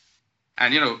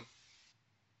 And,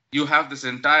 you have this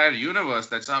entire universe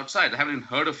that's outside. They haven't even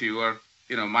heard of you, or,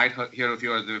 might hear of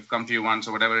you, or they've come to you once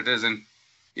or whatever it is. And,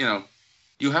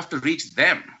 you have to reach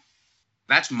them.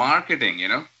 That's marketing,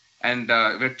 and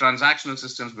with transactional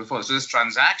systems before. So there's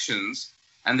transactions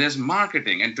and there's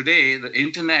marketing. And today the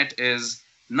internet is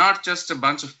not just a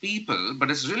bunch of people,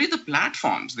 but it's really the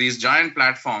platforms, these giant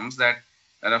platforms that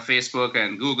are Facebook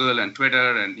and Google and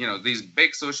Twitter and, these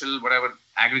big social, whatever,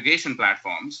 aggregation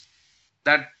platforms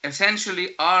that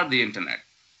essentially are the internet,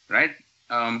 right?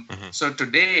 So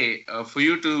today, for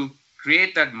you to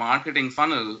create that marketing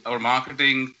funnel or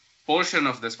marketing portion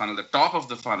of this funnel, the top of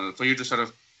the funnel, for you to sort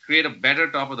of create a better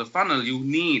top of the funnel, you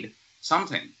need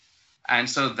something. And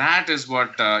so that is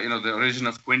what, the origin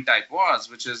of Quintype was,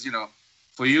 which is,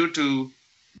 for you to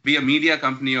be a media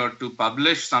company or to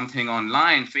publish something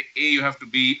online, you have to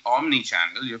be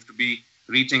omni-channel. You have to be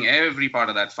reaching every part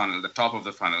of that funnel, the top of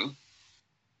the funnel,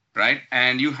 right?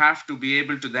 And you have to be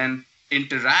able to then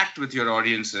interact with your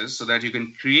audiences so that you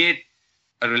can create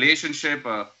a relationship,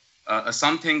 a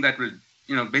something that will,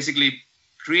 basically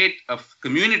create a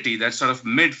community that's sort of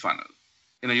mid-funnel.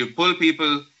 You pull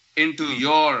people into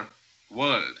your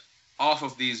world off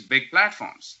of these big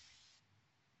platforms.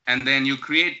 And then you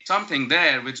create something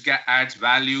there which adds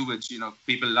value, which,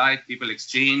 people like, people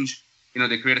exchange,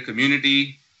 they create a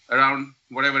community around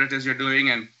whatever it is you're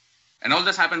doing. And all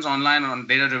this happens online on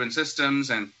data-driven systems.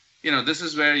 And this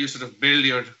is where you sort of build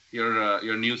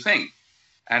your new thing.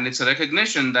 And it's a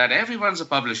recognition that everyone's a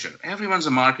publisher, everyone's a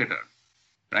marketer,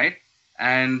 right?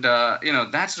 And,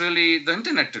 that's really the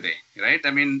internet today, right?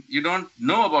 I mean, you don't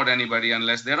know about anybody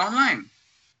unless they're online.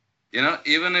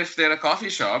 Even if they're a coffee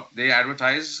shop, they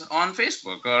advertise on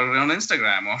Facebook or on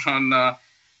Instagram or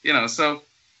on, so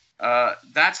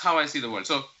that's how I see the world.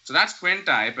 So that's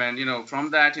Quintype. And,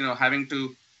 from that, having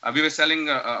to, we were selling,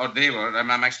 or they were, I'm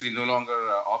actually no longer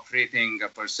operating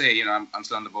per se, I'm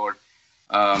still on the board.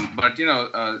 But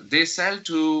they sell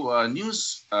to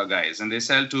news guys, and they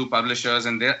sell to publishers,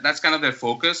 and that's kind of their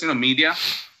focus, media.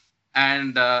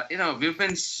 And we've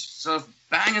been sort of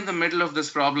bang in the middle of this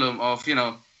problem of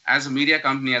as a media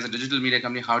company, as a digital media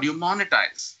company, how do you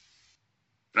monetize,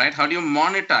 right? How do you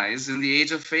monetize in the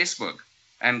age of Facebook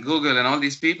and Google and all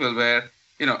these people, where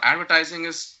advertising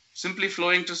is simply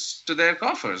flowing to their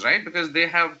coffers, right? Because they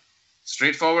have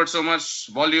straightforward so much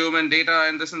volume and data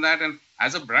and this and that. And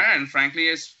as a brand, frankly,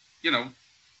 is,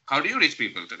 how do you reach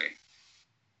people today,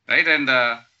 right?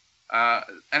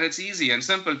 And it's easy and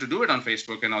simple to do it on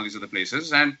Facebook and all these other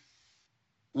places. And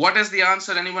what is the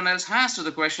answer anyone else has to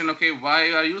the question, okay,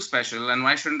 why are you special and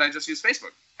why shouldn't I just use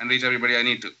Facebook and reach everybody I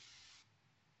need to,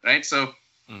 right? So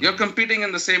you're competing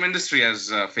in the same industry as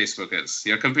Facebook is.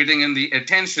 You're competing in the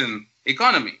attention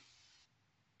economy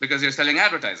because you're selling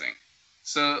advertising.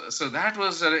 So that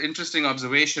was an interesting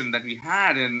observation that we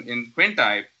had in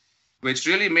Quintype, which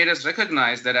really made us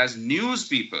recognize that as news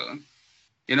people,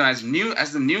 as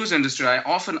the news industry, I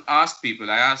often ask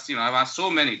people, I've asked so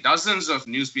many, dozens of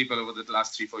news people over the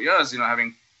last 3-4 years,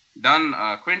 having done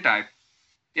Quintype,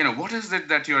 what is it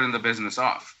that you're in the business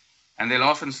of? And they'll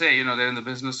often say, they're in the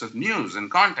business of news and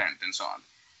content and so on.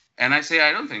 And I say,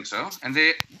 I don't think so. And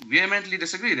they vehemently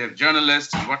disagree. They're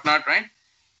journalists and whatnot, right?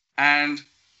 And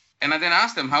I then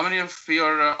ask them, how many of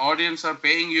your audience are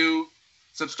paying you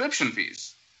subscription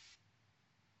fees?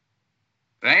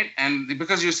 Right? And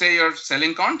because you say you're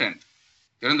selling content,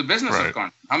 you're in the business of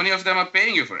content. How many of them are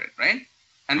paying you for it, right?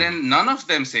 And then none of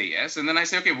them say yes. And then I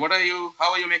say, okay,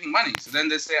 how are you making money? So then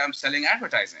they say, I'm selling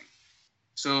advertising.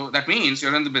 So that means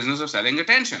you're in the business of selling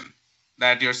attention,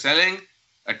 that you're selling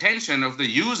attention of the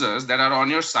users that are on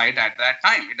your site at that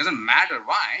time. It doesn't matter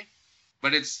why,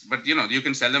 but you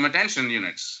can sell them attention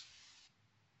units,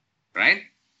 right?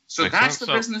 So that's the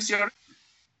business you're in.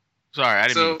 Sorry, I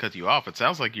didn't mean to cut you off. It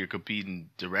sounds like you're competing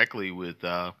directly with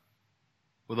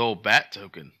old Bat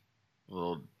Token,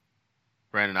 old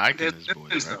Brandon Ike and his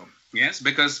boys, right? Yes,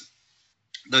 because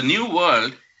the new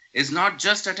world is not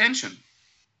just attention.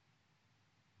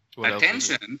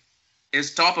 Attention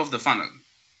is top of the funnel.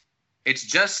 It's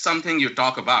just something you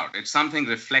talk about. It's something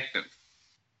reflective,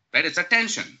 right? It's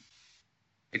attention.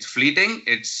 It's fleeting.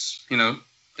 It's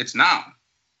now,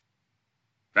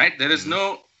 right? There is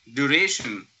no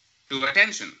duration to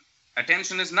attention.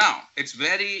 Attention is now.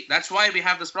 That's why we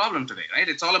have this problem today, right?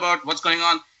 It's all about what's going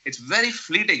on. It's very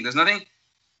fleeting. There's nothing,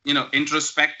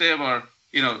 introspective or,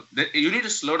 you need to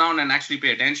slow down and actually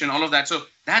pay attention, all of that. So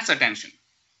that's attention,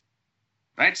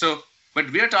 right? So, but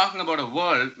we're talking about a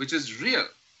world which is real,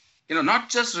 not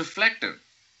just reflective.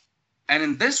 And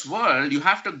in this world, you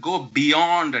have to go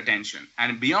beyond attention.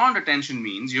 And beyond attention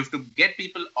means you have to get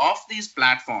people off these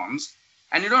platforms.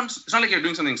 And it's not like you're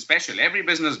doing something special. Every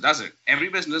business does it. Every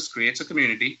business creates a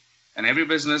community, and every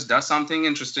business does something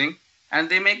interesting, and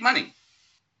they make money.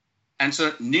 And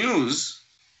so news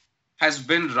has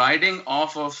been riding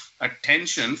off of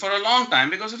attention for a long time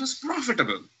because it was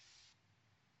profitable.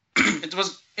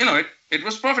 It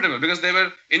was profitable because they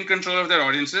were in control of their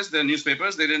audiences, their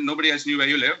newspapers. Nobody else knew where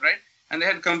you lived, right? And they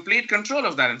had complete control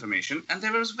of that information, and they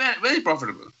were very, very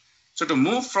profitable. So to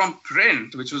move from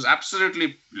print, which was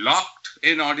absolutely locked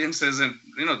in audiences, and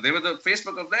they were the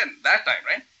Facebook of that time,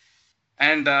 right?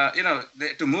 And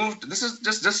to move, this is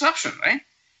just disruption, right?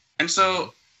 And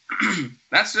so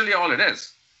that's really all it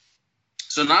is.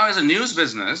 So now, as a news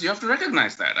business, you have to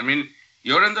recognize that. I mean,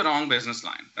 you're in the wrong business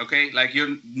line, okay? Like,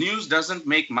 your news doesn't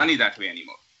make money that way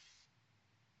anymore,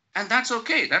 and that's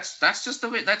okay. That's just the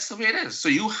way. That's the way it is. So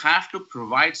you have to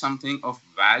provide something of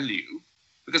value.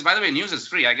 Because, by the way, news is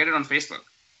free. I get it on Facebook.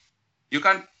 You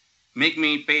can't make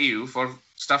me pay you for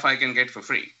stuff I can get for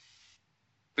free.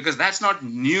 Because that's not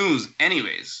news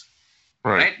anyways.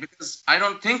 Right? Because I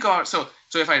don't think now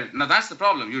that's the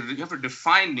problem. You have to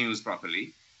define news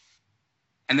properly.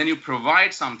 And then you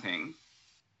provide something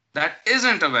that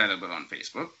isn't available on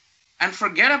Facebook. And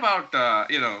forget about,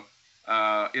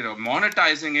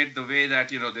 monetizing it the way that,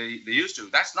 they used to.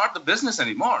 That's not the business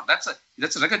anymore. That's a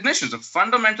recognition. It's a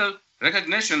fundamental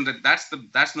recognition that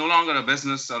that's no longer a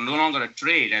business or no longer a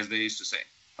trade, as they used to say,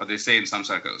 or they say in some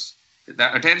circles.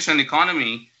 that attention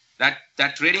economy,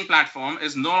 that trading platform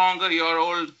is no longer your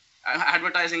old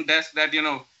advertising desk that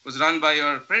was run by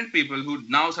your print people who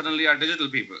now suddenly are digital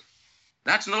people.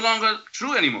 That's no longer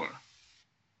true anymore.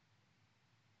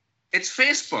 It's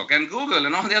Facebook and Google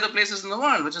and all the other places in the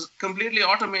world which has completely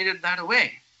automated that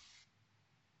away.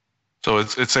 So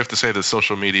it's safe to say that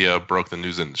social media broke the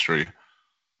news industry.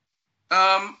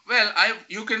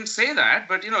 You can say that,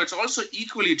 but it's also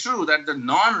equally true that the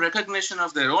non-recognition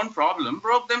of their own problem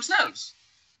broke themselves.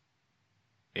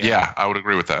 Yeah, I would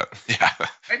agree with that. Yeah.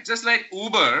 Right? Just like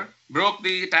Uber broke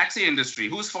the taxi industry.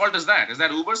 Whose fault is that? Is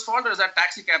that Uber's fault or is that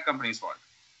taxi cab company's fault?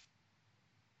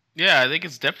 Yeah, I think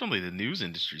it's definitely the news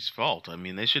industry's fault. I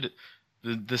mean, they should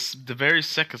the very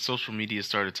second social media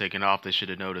started taking off, they should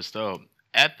have noticed,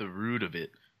 at the root of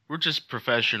it, we're just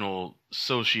professional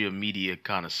social media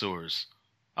connoisseurs.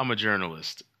 I'm a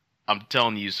journalist. I'm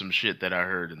telling you some shit that I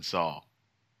heard and saw.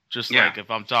 Just like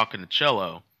if I'm talking to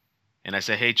Cello and I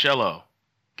say, "Hey Cello,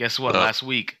 guess what? Last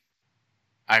week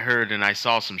I heard and I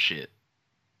saw some shit."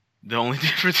 The only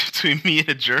difference between me and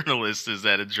a journalist is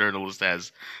that a journalist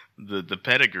has the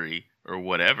pedigree or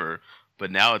whatever,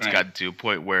 but now it's gotten to a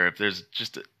point where if there's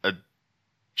just a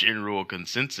general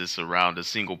consensus around a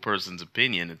single person's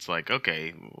opinion, it's like,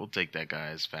 okay, we'll take that guy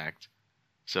as fact.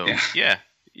 So yeah,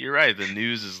 you're right. The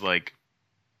news is like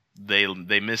they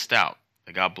missed out.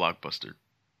 They got blockbustered.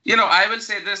 I will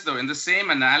say this though, in the same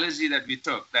analogy that we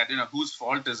took, that whose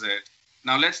fault is it?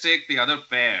 Now let's take the other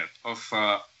pair of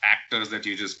actors that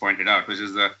you just pointed out, which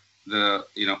is the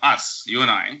us, you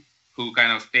and I, who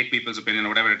kind of take people's opinion or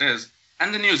whatever it is,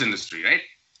 and the news industry, right?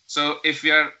 So if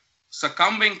we are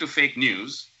succumbing to fake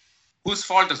news, whose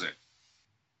fault is it?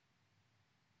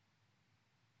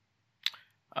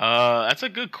 That's a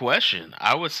good question.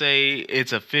 I would say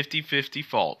it's a 50-50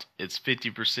 fault. It's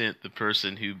 50% the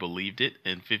person who believed it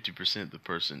and 50% the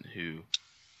person who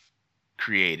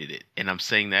created it. And I'm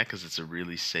saying that because it's a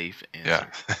really safe answer.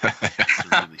 Yeah. It's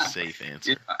a really safe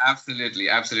answer. Yeah,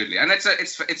 absolutely. And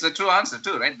it's a true answer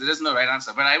too, right? There is no right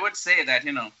answer. But I would say that,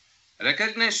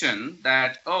 recognition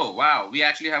that, oh, wow, we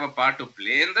actually have a part to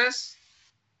play in this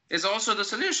is also the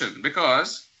solution,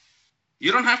 because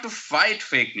you don't have to fight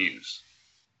fake news.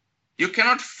 You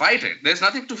cannot fight it. There's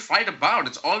nothing to fight about.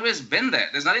 It's always been there.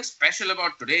 There's nothing special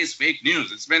about today's fake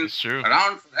news. It's been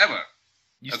around forever.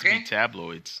 Used to be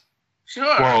tabloids.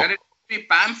 Sure. And it would be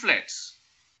pamphlets.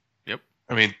 Yep.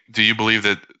 I mean, do you believe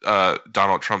that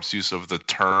Donald Trump's use of the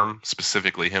term,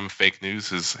 specifically him, fake news,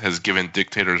 has given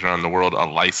dictators around the world a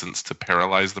license to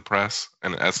paralyze the press,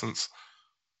 in essence?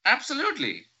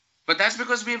 Absolutely. But that's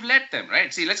because we've let them,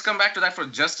 right? See, let's come back to that for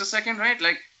just a second, right?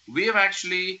 Like, we have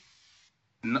actually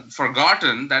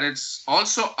forgotten that it's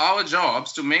also our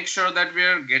jobs to make sure that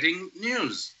we're getting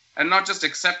news and not just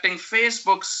accepting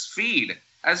Facebook's feed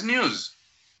as news,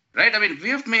 right? I mean,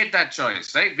 we've made that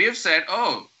choice, right? We've said,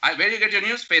 where do you get your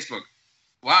news? Facebook.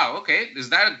 Wow, okay. Is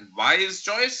that a wise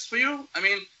choice for you? I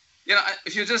mean,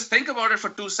 if you just think about it for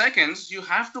 2 seconds, you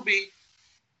have to be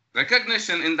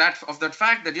recognition of that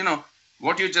fact that,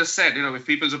 what you just said, if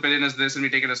people's opinion is this and we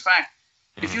take it as fact,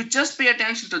 if you just pay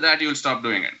attention to that, you'll stop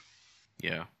doing it.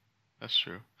 Yeah, that's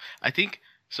true. I think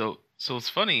so. So what's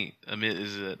funny, Amit,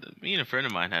 is that me and a friend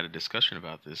of mine had a discussion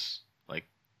about this like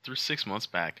 6 months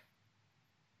back,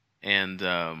 and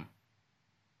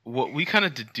what we kind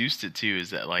of deduced it to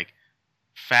is that like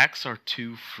facts are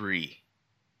too free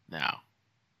now.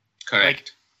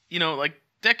 Correct. Like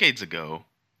decades ago,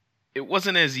 it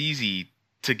wasn't as easy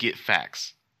to get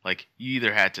facts. Like you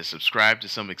either had to subscribe to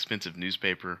some expensive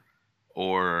newspaper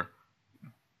or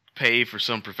pay for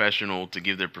some professional to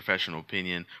give their professional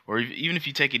opinion, or even if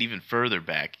you take it even further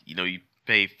back, you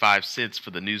pay 5 cents for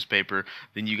the newspaper,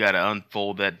 then you got to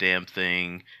unfold that damn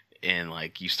thing, and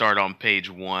like you start on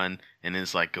page 1, and then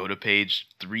it's like go to page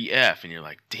 3F, and you're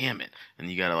like, damn it,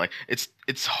 and you gotta like it's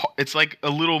like a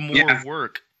little more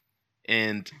work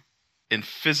and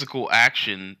physical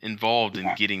action involved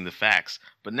in getting the facts.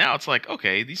 But now it's like,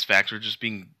 okay, these facts are just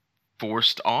being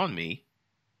forced on me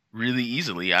really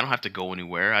easily. I don't have to go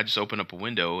anywhere. I just open up a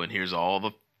window and here's all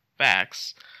the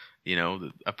facts.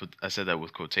 I said that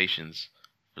with quotations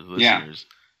for the listeners.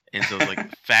 And so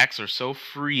like facts are so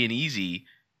free and easy,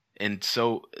 and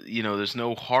so there's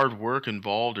no hard work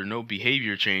involved or no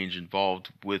behavior change involved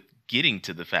with getting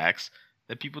to the facts,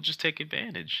 that people just take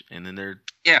advantage, and then they're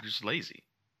just lazy.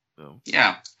 So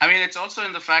I mean, it's also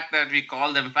in the fact that we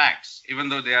call them facts even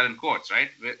though they are in quotes, right?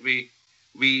 We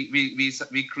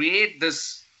create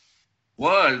this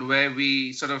world where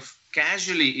we sort of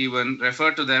casually even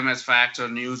refer to them as facts or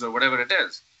news or whatever it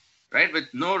is, right? With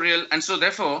no real, and so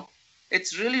therefore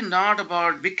it's really not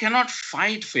about, we cannot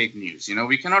fight fake news.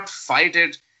 We cannot fight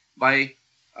it by,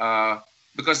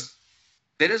 because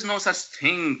there is no such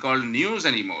thing called news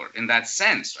anymore in that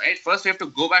sense, right? First, we have to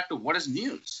go back to what is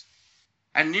news.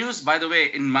 And news, by the way,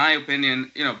 in my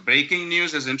opinion, breaking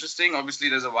news is interesting. Obviously,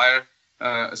 there's a wire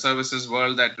services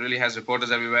world that really has reporters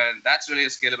everywhere, and that's really a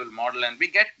scalable model. And we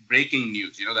get breaking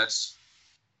news. That's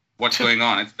what's going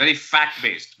on. It's very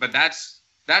fact-based, but that's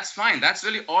fine. That's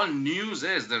really all news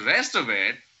is. The rest of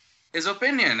it is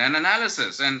opinion and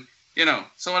analysis, and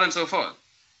so on and so forth.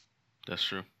 That's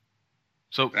true.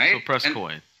 So right?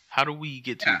 Presscoin, how do we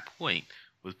get to a point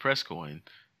with Presscoin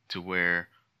to where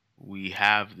we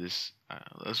have this,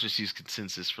 let's just use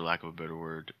consensus for lack of a better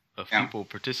word, of people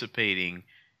participating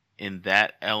in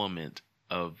that element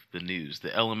of the news,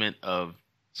 the element of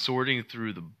sorting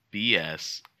through the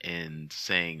BS and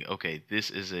saying, okay,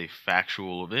 this is a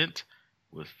factual event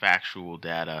with factual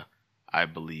data. I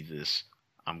believe this.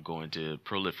 I'm going to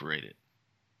proliferate it.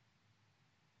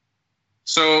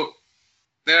 So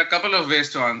there are a couple of ways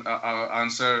to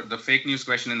answer the fake news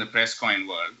question in the Presscoin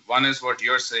world. One is what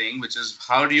you're saying, which is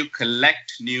how do you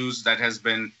collect news that has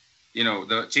been,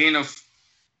 the chain of,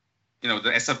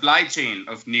 a supply chain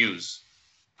of news.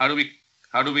 How do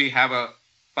we have a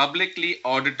publicly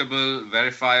auditable,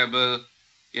 verifiable,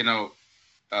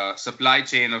 supply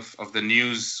chain of the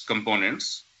news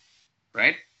components,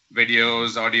 right?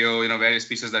 Videos, audio, various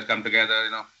pieces that come together,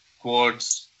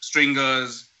 quotes,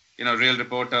 stringers, real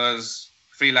reporters,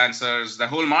 freelancers, the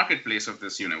whole marketplace of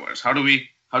this universe. How do we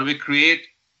create,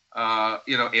 a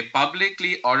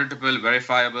publicly auditable,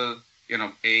 verifiable,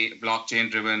 a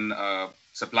blockchain-driven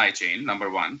supply chain? Number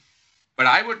one. But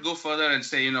I would go further and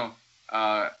say,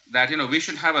 that we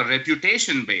should have a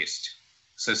reputation-based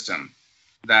system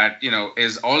that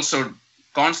is also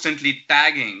constantly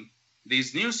tagging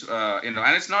these news, and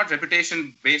it's not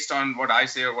reputation based on what I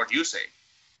say or what you say.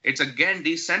 It's again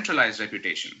decentralized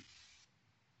reputation.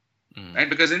 Right?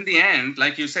 Because in the end,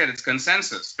 like you said, it's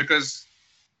consensus. Because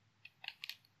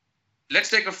let's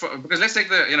take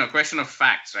the question of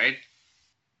facts, right?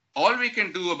 All we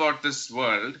can do about this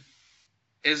world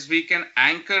is we can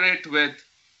anchor it with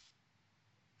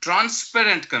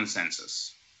transparent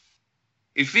consensus.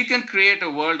 If we can create a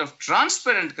world of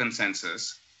transparent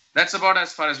consensus, that's about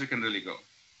as far as we can really go.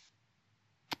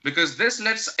 Because this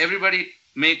lets everybody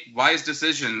make wise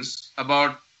decisions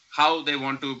about how they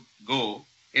want to go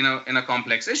in a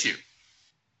complex issue,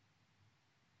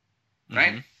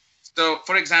 right? So,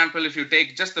 for example, if you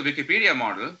take just the Wikipedia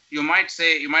model, you might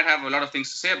have a lot of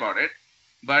things to say about it,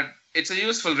 but it's a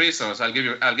useful resource. I'll give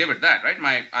it that,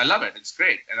 right? I love it. It's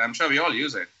great, and I'm sure we all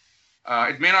use it.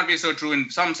 It may not be so true in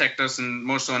some sectors and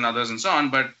more so in others and so on,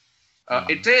 but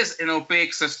it is an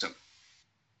opaque system,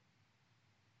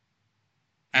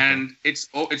 and it's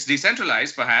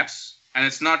decentralized perhaps, and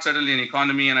it's not certainly an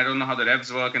economy, and I don't know how the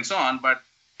revs work and so on, but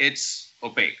it's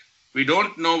opaque. We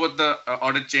don't know what the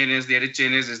audit chain is, the edit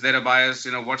chain is. Is there a bias?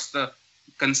 What's the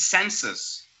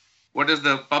consensus? What is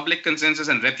the public consensus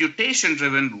and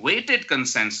reputation-driven weighted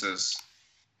consensus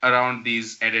around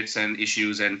these edits and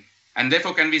issues? And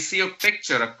therefore, can we see a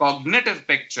picture, a cognitive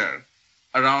picture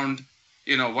around,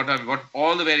 what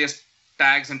all the various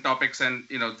tags and topics and,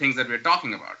 things that we're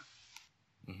talking about?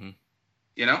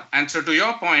 And so to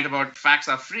your point about facts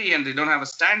are free and they don't have a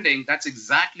standing, that's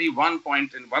exactly one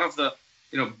point in one of the,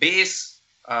 base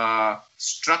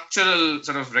structural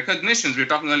sort of recognitions. We were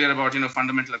talking earlier about,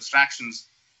 fundamental abstractions.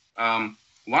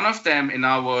 One of them in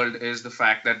our world is the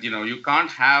fact that, you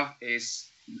can't have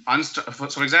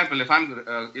for example, if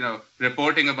I'm,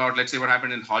 reporting about, let's say, what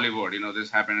happened in Hollywood,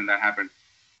 this happened and that happened,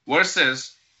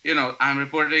 versus, I'm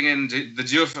reporting in the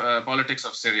geopolitics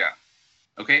of Syria,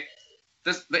 okay?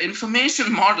 The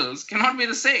information models cannot be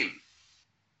the same.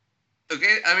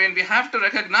 Okay, I mean, we have to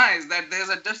recognize that there's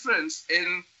a difference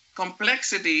in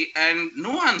complexity and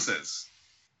nuances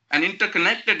and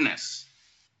interconnectedness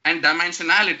and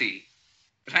dimensionality,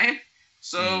 right?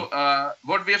 So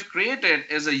what we have created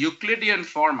is a Euclidean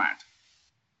format,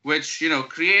 which,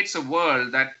 creates a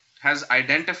world that has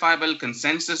identifiable,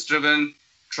 consensus-driven,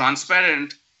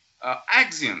 transparent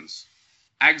axioms.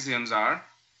 Axioms are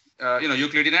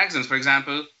Euclidean axioms. For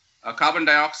example, carbon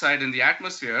dioxide in the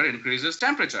atmosphere increases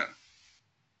temperature.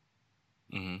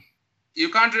 You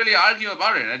can't really argue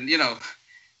about it. And,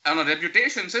 on a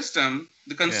reputation system,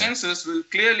 the consensus will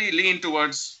clearly lean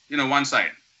towards, one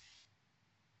side.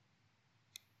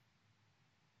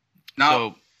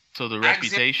 Now, so the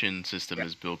reputation system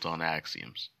is built on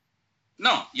axioms.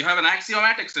 No, you have an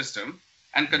axiomatic system,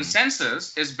 and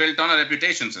consensus is built on a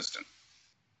reputation system.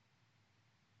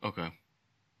 Okay.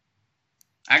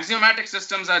 Axiomatic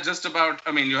systems are just about,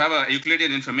 you have a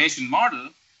Euclidean information model.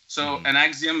 So an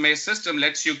axiom-based system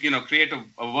lets you, create a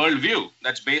worldview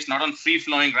that's based not on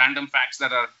free-flowing random facts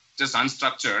that are just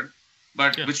unstructured,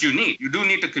 but which you need. You do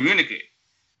need to communicate,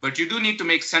 but you do need to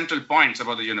make central points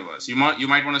about the universe. You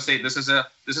might want to say this is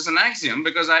an axiom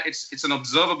because it's an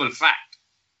observable fact,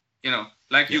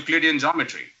 like Euclidean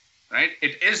geometry, right?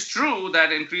 It is true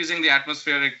that increasing the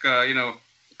atmospheric,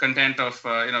 content of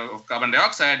carbon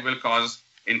dioxide will cause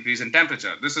increase in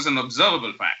temperature. This is an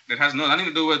observable fact. It has nothing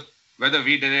to do with whether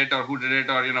we did it or who did it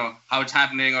or how it's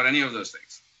happening or any of those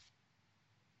things.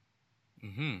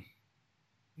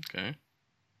 Okay.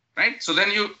 Right. So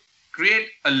then you create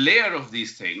a layer of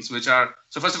these things, which are,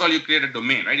 so first of all, you create a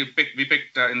domain, right? We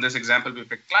picked in this example, we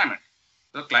picked climate.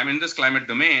 So in this climate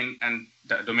domain, and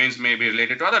the domains may be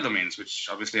related to other domains, which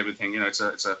obviously everything, it's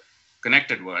a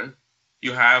connected world.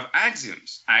 You have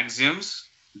axioms. Axioms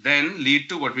then lead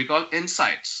to what we call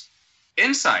insights.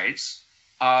 Insights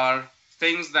are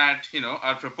things that,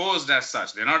 are proposed as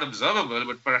such. They're not observable,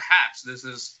 but perhaps this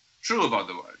is true about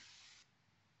the world.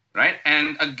 Right?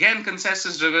 And again,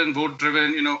 consensus-driven,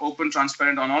 vote-driven, open,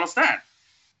 transparent on all of that.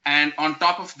 And on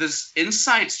top of this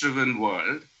insights-driven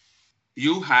world,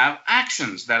 you have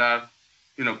actions that are,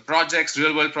 projects,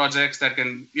 real-world projects that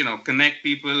can, connect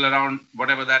people around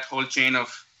whatever that whole chain of,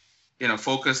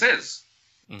 focus is.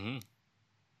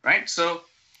 Right? So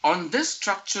on this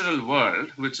structural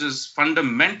world, which is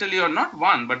fundamentally, or not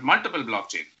one, but multiple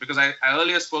blockchains, because I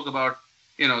earlier spoke about,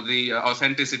 the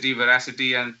authenticity,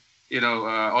 veracity, and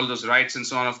all those rights and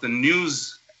so on of the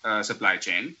news supply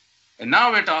chain. And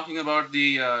now we're talking about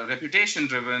the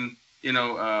reputation-driven,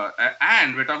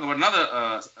 and we're talking about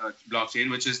another blockchain,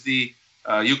 which is the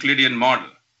Euclidean model,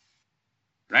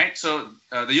 right? So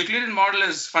the Euclidean model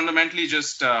is fundamentally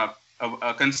just a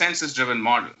consensus-driven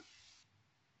model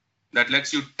that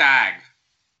lets you tag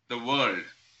the world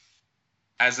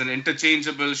as an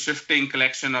interchangeable, shifting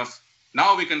collection of,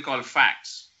 now we can call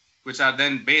facts, which are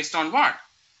then based on what?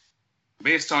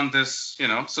 Based on this,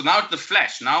 so now the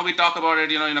flesh, now we talk about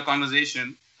it, in a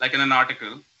conversation, like in an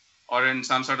article or in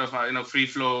some sort of, free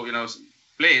flow,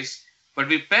 place, but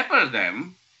we pepper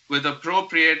them with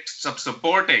appropriate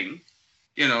supporting,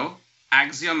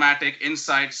 axiomatic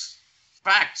insights,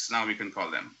 facts, now we can call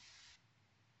them.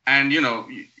 And,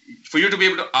 for you to be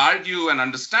able to argue and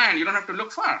understand, you don't have to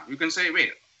look far. You can say,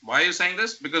 wait, why are you saying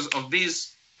this? Because of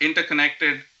these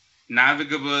interconnected,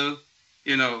 navigable,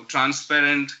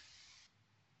 transparent,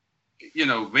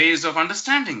 ways of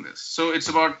understanding this. So it's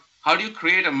about how do you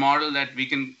create a model that we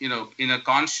can, in a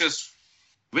conscious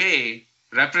way,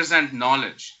 represent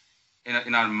knowledge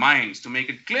in our minds to make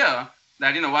it clear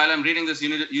that, while I'm reading this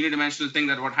unidimensional thing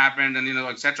that what happened and,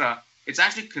 etc., it's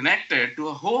actually connected to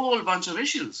a whole bunch of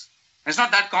issues. It's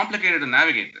not that complicated to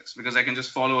navigate this because I can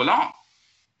just follow along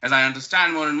as I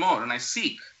understand more and more and I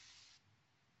seek.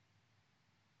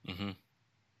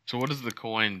 So what is the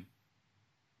coin?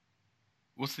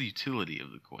 What's the utility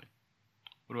of the coin?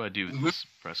 What do I do with this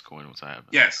press coin once I have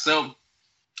it? Yes. So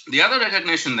the other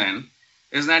recognition then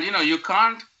is that, you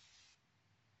can't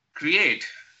create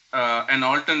an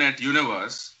alternate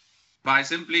universe by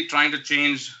simply trying to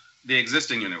change the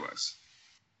existing universe.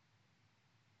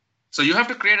 So you have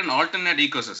to create an alternate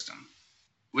ecosystem,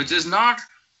 which is not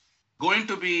going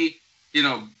to be,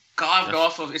 carved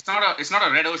off of. It's not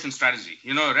a red ocean strategy.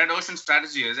 A red ocean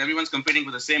strategy is everyone's competing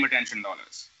for the same attention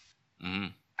dollars.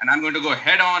 And I'm going to go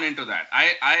head on into that.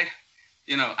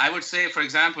 I would say, for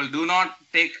example, do not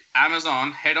take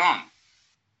Amazon head on,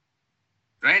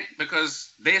 right?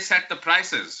 Because they set the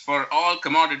prices for all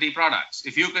commodity products.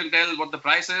 If you can tell what the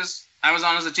price is,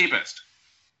 Amazon is the cheapest.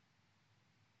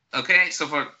 Okay, so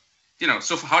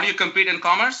how do you compete in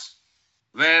commerce?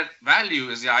 Where value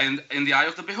is in the eye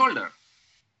of the beholder,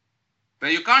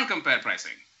 where you can't compare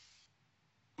pricing,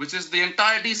 which is the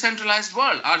entire decentralized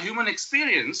world. Our human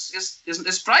experience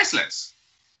is priceless.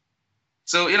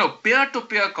 So,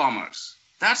 peer-to-peer commerce,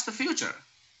 that's the future,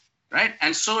 right?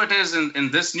 And so it is in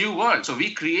this new world. So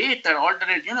we create that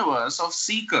alternate universe of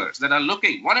seekers that are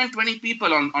looking, 1 in 20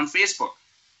 people on Facebook,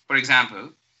 for example,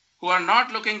 who are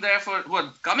not looking there who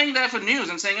are coming there for news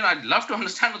and saying, I'd love to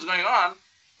understand what's going on,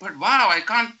 but wow,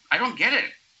 I don't get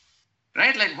it,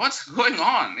 right? Like what's going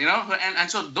on, And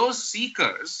so those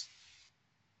seekers,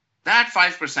 that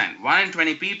 5%, 1 in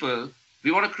 20 people, we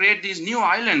want to create these new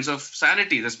islands of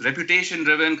sanity, this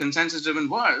reputation-driven, consensus-driven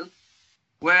world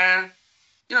where,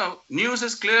 news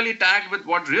is clearly tagged with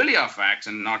what really are facts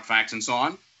and not facts and so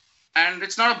on. And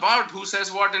it's not about who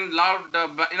says what in loud,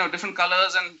 different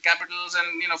colors and capitals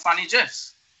and, funny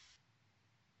gifs.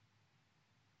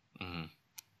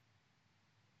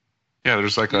 Yeah,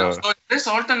 there's like So in this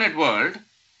alternate world,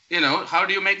 how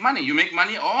do you make money? You make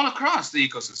money all across the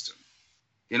ecosystem.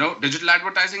 Digital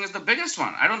advertising is the biggest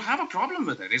one. I don't have a problem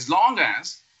with it as long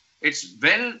as it's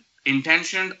well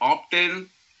intentioned, opt-in,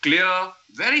 clear,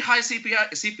 very high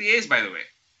CPAs, by the way.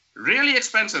 Really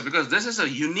expensive because this is a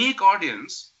unique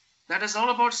audience that is all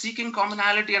about seeking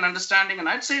commonality and understanding. And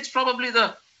I'd say it's probably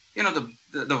the new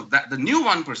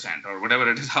 1% or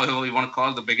whatever it is, however you want to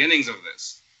call the beginnings of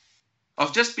this,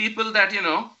 of just people that,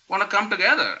 want to come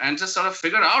together and just sort of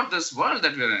figure out this world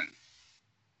that we're in.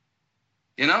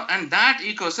 And that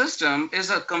ecosystem is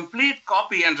a complete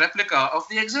copy and replica of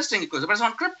the existing ecosystem, but it's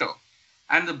on crypto.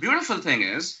 And the beautiful thing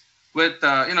is, with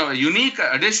unique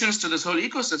additions to this whole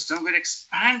ecosystem, we're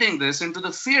expanding this into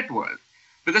the fiat world.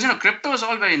 Because crypto is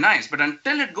all very nice, but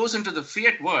until it goes into the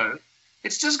fiat world,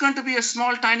 it's just going to be a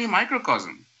small, tiny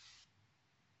microcosm.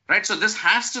 Right? So this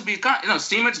has to be,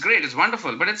 Steemit's great, it's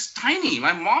wonderful, but it's tiny.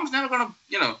 My mom's never going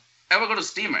to, ever go to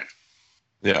Steemit.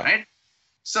 Yeah. Right?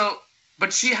 So,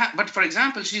 but for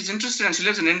example, she's interested, and she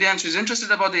lives in India, and she's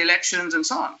interested about the elections and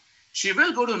so on. She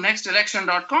will go to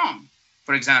nextelection.com,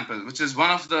 for example, which is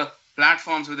one of the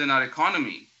platforms within our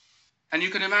economy. And you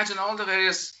can imagine all the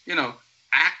various,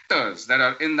 actors that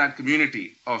are in that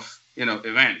community of,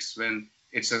 events. When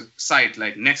it's a site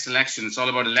like Next Election, it's all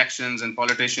about elections and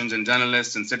politicians and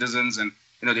journalists and citizens and,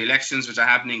 the elections which are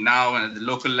happening now and at the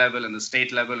local level and the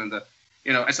state level and the,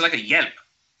 it's like a Yelp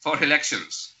for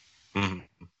elections. Mm-hmm.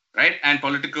 Right? And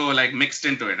Politico like mixed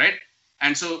into it, right?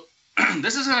 And so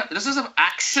this is an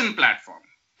action platform.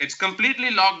 It's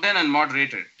completely logged in and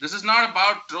moderated. This is not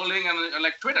about trolling and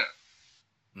like Twitter.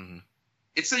 Mm-hmm.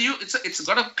 It's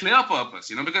got a clear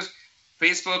purpose, because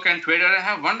Facebook and Twitter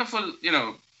have wonderful,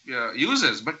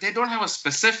 uses, but they don't have a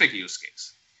specific use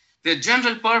case. They're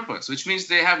general purpose, which means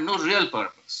they have no real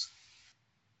purpose,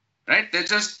 right? They're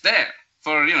just there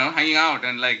for, hanging out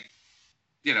and like,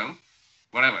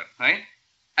 whatever, right?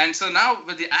 And so now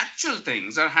with the actual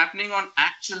things are happening on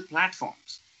actual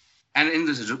platforms. And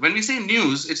when we say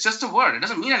news, it's just a word. It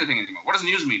doesn't mean anything anymore. What does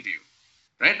news mean to you?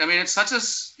 Right? I mean, it's such a,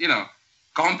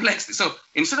 complex. So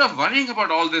instead of worrying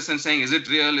about all this and saying, is it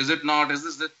real? Is it not? Is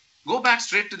this? Go back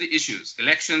straight to the issues.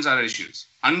 Elections are issues.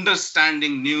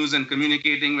 Understanding news and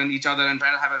communicating with each other and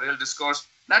trying to have a real discourse.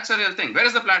 That's a real thing. Where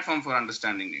is the platform for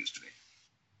understanding news today?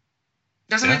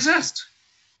 It doesn't exist.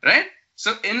 Right?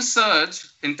 So Insurge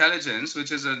Intelligence,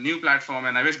 which is a new platform,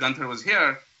 and I wish Gunther was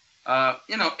here,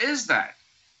 is that.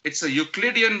 It's a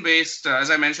Euclidean-based, as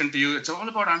I mentioned to you, it's all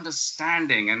about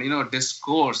understanding and,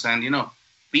 discourse and,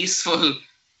 peaceful,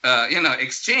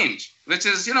 exchange, which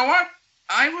is, what?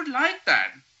 I would like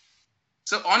that.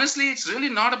 So honestly, it's really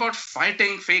not about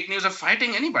fighting fake news or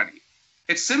fighting anybody.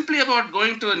 It's simply about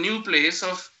going to a new place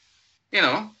of,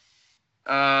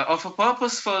 of a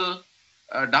purposeful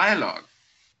dialogue.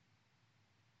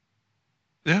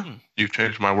 Yeah, you've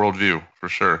changed my worldview for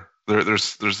sure.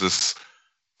 There's this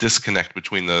disconnect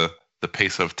between the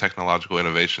pace of technological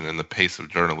innovation and the pace of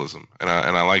journalism, and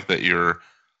I like that you're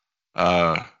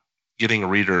getting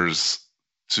readers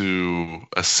to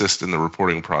assist in the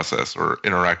reporting process or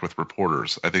interact with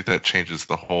reporters. I think that changes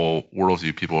the whole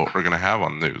worldview people are going to have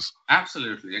on news.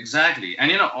 Absolutely, exactly,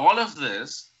 and all of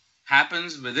this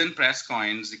happens within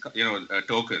Presscoin's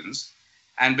tokens,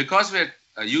 and because we're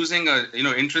using a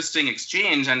interesting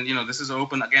exchange, and this is an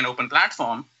open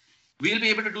platform, we'll be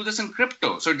able to do this in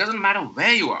crypto. So it doesn't matter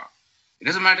where you are. It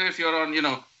doesn't matter if you're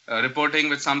on reporting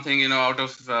with something out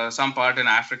of some part in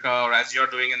Africa, or as you're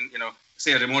doing in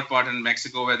say a remote part in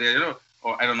Mexico where they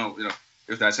or I don't know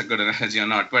if that's a good analogy or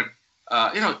not, but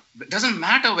it doesn't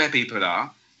matter where people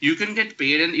are. You can get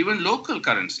paid in even local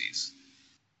currencies.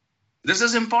 This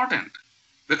is important.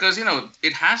 Because,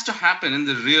 it has to happen in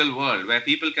the real world where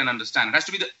people can understand. It has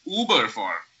to be the Uber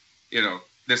for,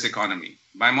 this economy.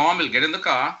 My mom will get in the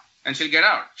car and she'll get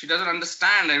out. She doesn't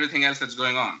understand everything else that's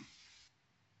going on.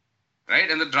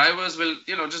 Right? And the drivers will,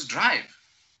 just drive.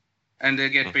 And they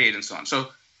get paid and so on. So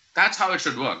that's how it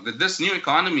should work. That this new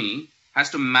economy has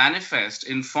to manifest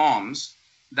in forms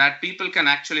that people can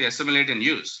actually assimilate and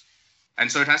use.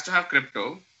 And so it has to have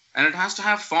crypto. And it has to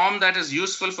have form that is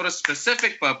useful for a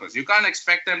specific purpose. You can't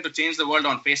expect them to change the world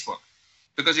on Facebook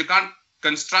because you can't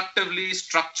constructively,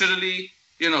 structurally,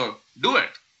 do it.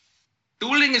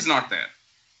 Tooling is not there.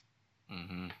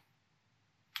 Mm-hmm.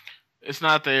 It's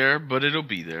not there, but it'll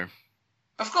be there.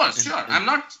 Of course, sure.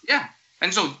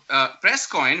 And so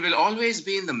Presscoin will always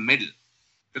be in the middle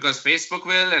because Facebook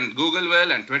will and Google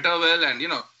will and Twitter will and,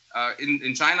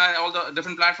 in China, all the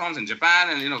different platforms, in Japan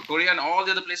and, Korea and all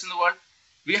the other places in the world.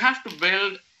 We have to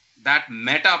build that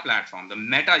meta platform, the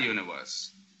meta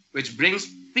universe, which brings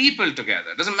people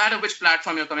together. It doesn't matter which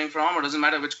platform you're coming from, or doesn't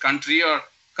matter which country or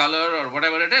color or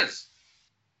whatever it is.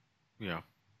 Yeah.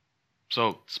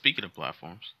 So, speaking of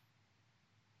platforms,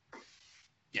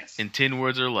 Yes. in 10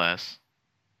 words or less,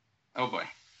 Oh boy.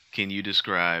 can you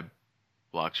describe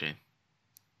blockchain?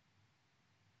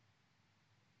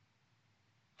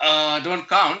 Don't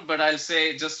count, but I'll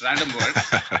say just random words.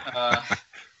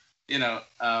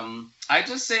 I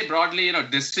just say broadly,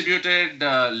 distributed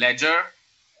ledger,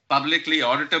 publicly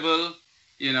auditable,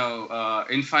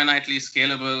 infinitely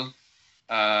scalable,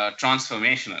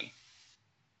 transformational.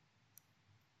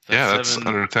 That's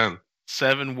under 10.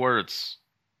 7 words.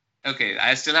 Okay,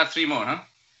 I still have 3 more, huh?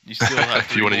 You still have If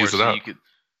 3 you wanna more, use it so up.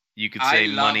 you could I say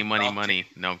love money, money, blockchain. money.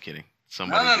 No, I'm kidding. No.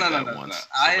 Somebody did that No. once.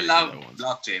 I Somebody love did that once.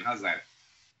 blockchain. How's that?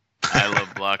 I love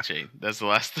blockchain. That's the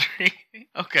last 3.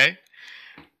 Okay.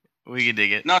 We can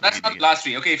dig it. No, We that's can not dig the last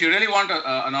 3. Okay, if you really want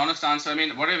an honest answer, I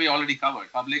mean, what have we already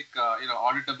covered? Public,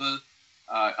 auditable.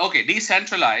 Okay,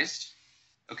 decentralized.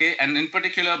 Okay, and in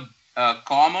particular,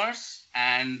 commerce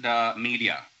and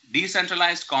media.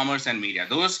 Decentralized commerce and media.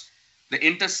 Those, the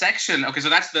intersection. Okay, so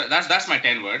that's my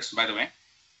 10 words, by the way.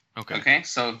 Okay. Okay,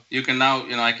 so you can now,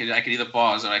 I can either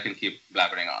pause or I can keep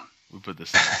blabbering on. We put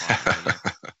this on.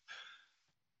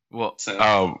 Well,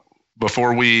 So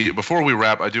Before we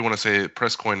wrap, I do want to say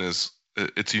Presscoin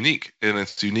it's unique, and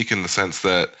it's unique in the sense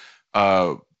that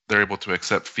they're able to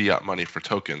accept fiat money for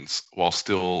tokens while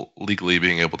still legally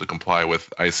being able to comply with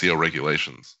ICO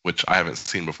regulations, which I haven't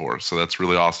seen before. So that's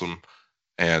really awesome,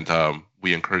 and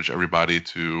we encourage everybody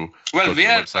to go to the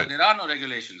website. There are no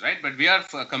regulations, right? But we are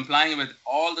complying with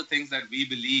all the things that we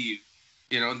believe,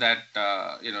 that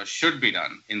should be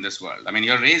done in this world. I mean,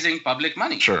 you're raising public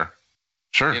money. Sure.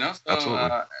 So, absolutely.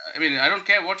 I mean, I don't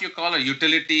care what you call a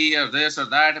utility or this or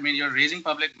that. I mean, you're raising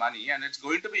public money, and it's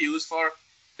going to be used for,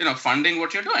 funding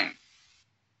what you're doing.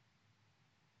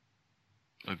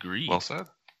 agreed. Well said.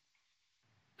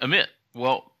 Amit,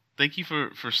 well, thank you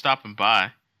for stopping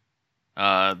by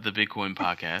the Bitcoin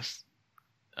podcast.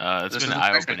 It's This been is an a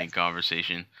pleasure. eye-opening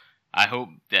conversation. I hope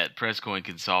that Presscoin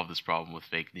can solve this problem with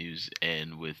fake news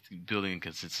and with building a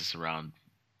consensus around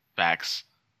facts.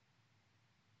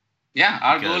 Yeah,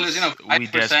 our goal is, Because 5% we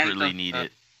desperately of, need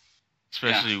it,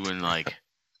 especially when,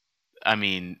 I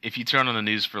mean, if you turn on the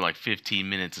news for 15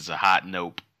 minutes, it's a hot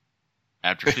nope.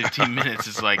 After 15 minutes,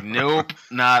 it's like, nope,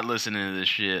 not listening to this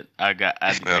shit. I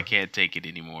can't take it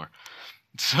anymore.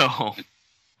 So,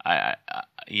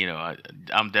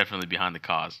 I'm definitely behind the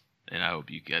cause, and I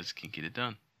hope you guys can get it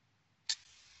done.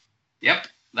 Yep,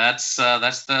 that's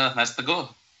the goal.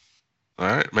 All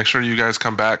right. Make sure you guys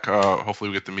come back. Hopefully,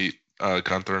 we get to meet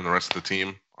Gunther and the rest of the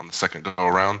team on the second go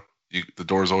around. The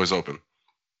door is always open.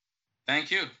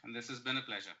 Thank you, and this has been a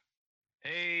pleasure.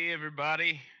 Hey,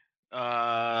 everybody.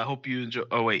 Hope you enjoy.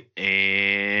 Oh, wait.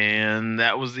 And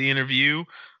that was the interview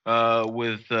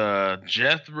with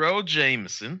Jethro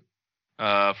Jameson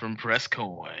from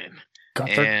Presscoin.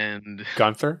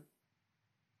 Gunther?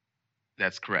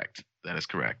 That's correct. That is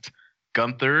correct.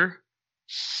 Gunther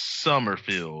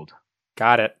Summerfield.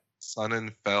 Got it.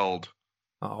 Sonnenfeld.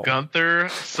 Oh. Gunther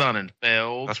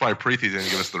Sonnenfeld. That's why Preeti didn't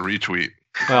give us the retweet.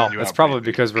 Well, You that's out, probably Preeti.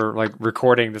 because we're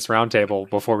recording this roundtable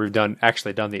before we've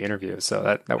actually done the interview, so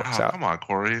that works out. Come on,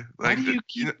 Corey. Why do you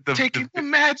keep taking the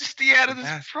majesty out of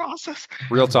this process?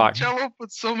 Real talk. Jello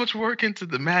put so much work into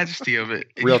the majesty of it.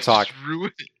 and Real you talk. just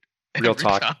ruin it Real every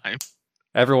talk. time.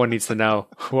 Everyone needs to know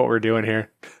what we're doing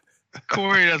here.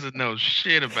 Corey doesn't know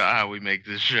shit about how we make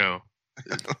this show.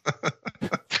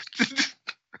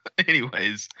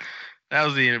 Anyways, that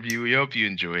was the interview. We hope you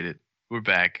enjoyed it. We're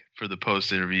back for the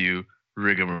post-interview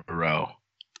rigmarole.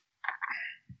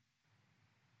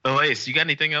 Elias, you got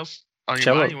anything else on your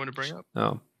Jello. mind you want to bring up?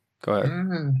 Oh, go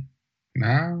ahead.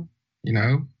 No,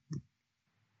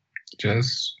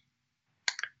 just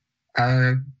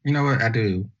you know what I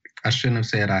do. I shouldn't have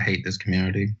said I hate this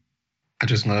community. I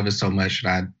just love it so much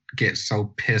that I get so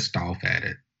pissed off at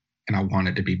it, and I want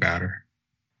it to be better.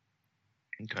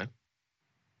 Okay.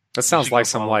 That sounds You should like go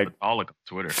some follow Alec on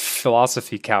Twitter.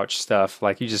 philosophy couch stuff.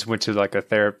 Like you just went to a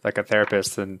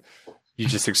therapist and you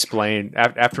just explain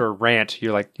after a rant.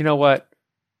 You're like, you know what?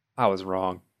 I was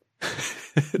wrong.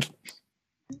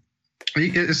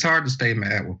 It's hard to stay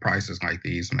mad with prices like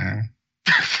these, man.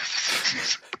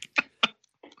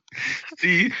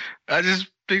 See, I just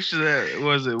picture that.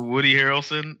 Was it Woody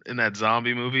Harrelson in that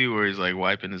zombie movie where he's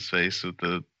wiping his face with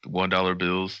the $1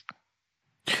 bills?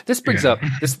 This brings up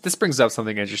this brings up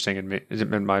something interesting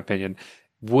in my opinion.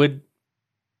 Would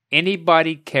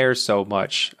anybody care so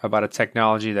much about a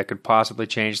technology that could possibly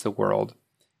change the world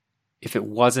if it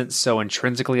wasn't so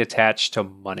intrinsically attached to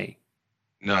money?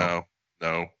 No.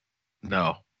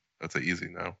 No, That's an easy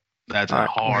no. that's a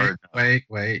hard.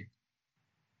 Wait.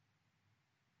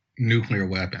 Nuclear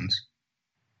weapons.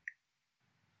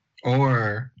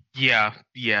 Or Yeah,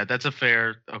 that's a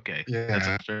fair. Okay, that's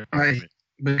yeah, a fair. like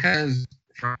because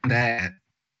from that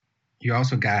you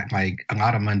also got like a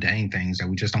lot of mundane things that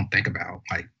we just don't think about,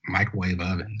 like microwave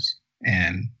ovens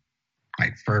and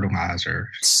like fertilizer,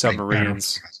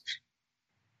 Submarines.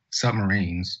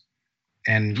 Submarines,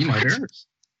 and you know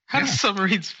How yeah. do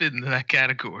submarines fit into that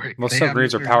category? Most They have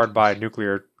submarines are nuclear powered by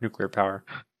nuclear power.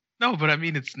 No, but I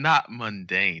mean it's not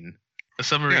mundane. A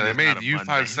submarine. Yeah, they is made not a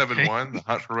mundane thing. U-571, the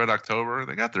Hunt for Red October.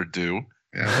 They got their due.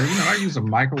 Yeah, but you know, I use a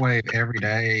microwave every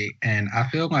day, and I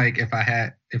feel like if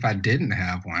I didn't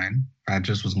have one, I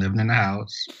just was living in the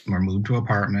house or moved to an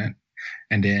apartment,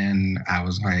 and then I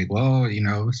was like, well, you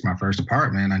know, it's my first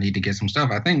apartment. I need to get some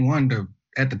stuff. I think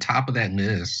at the top of that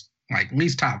list, like at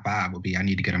least top 5 would be I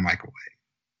need to get a microwave.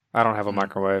 I don't have a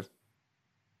microwave.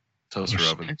 Toaster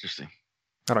oven. Interesting.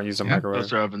 I don't use a Yeah, microwave.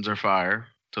 Toaster ovens are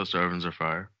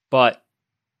fire. But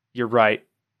you're right.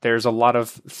 There's a lot of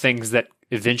things that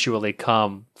eventually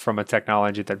come from a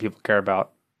technology that people care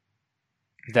about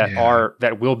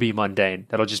that will be mundane.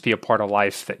 That'll just be a part of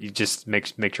life that you just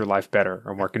makes your life better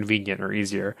or more convenient or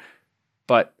easier.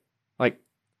 But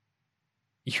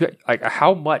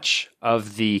how much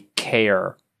of the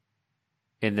care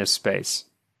in this space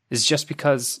is just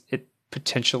because it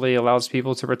potentially allows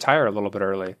people to retire a little bit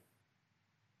early?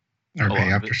 Or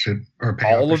pay off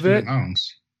student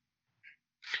loans.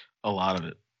 A lot of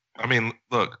it. I mean,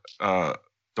 look,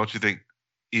 don't you think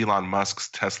Elon Musk's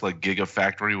Tesla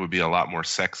Gigafactory would be a lot more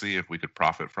sexy if we could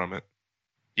profit from it?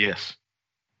 Yes.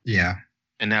 Yeah.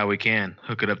 And now we can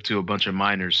hook it up to a bunch of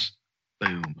miners.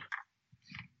 Boom.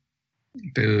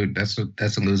 Dude, that's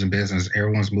a losing business.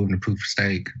 Everyone's moving to proof of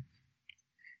stake.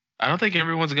 I don't think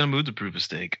everyone's going to move to proof of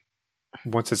stake.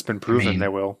 Once it's been proven, they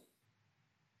will.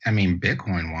 I mean,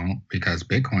 Bitcoin won't, because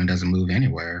Bitcoin doesn't move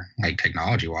anywhere, like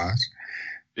technology-wise.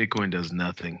 Bitcoin does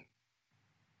nothing.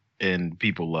 And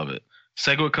people love it.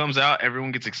 SegWit comes out,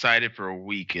 everyone gets excited for a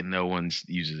week, and no one's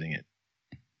using it.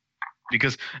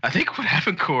 Because I think what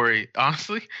happened, Corey,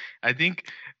 honestly, I think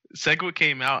SegWit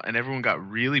came out and everyone got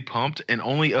really pumped, and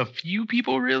only a few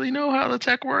people really know how the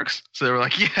tech works. So they were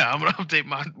like, yeah, I'm going to update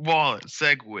my wallet,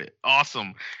 SegWit,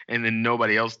 awesome. And then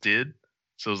nobody else did.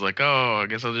 So it was like, oh, I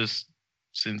guess I'll just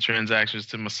send transactions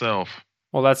to myself.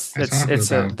 Well, that's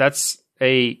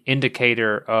a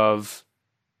indicator of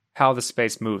how the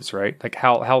space moves, right? Like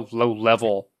how low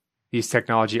level these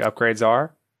technology upgrades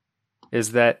are,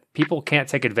 is that people can't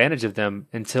take advantage of them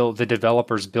until the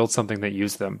developers build something that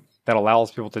use them, that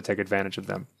allows people to take advantage of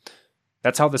them.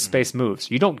 That's how the space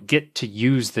moves. You don't get to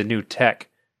use the new tech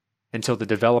until the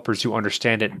developers who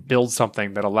understand it build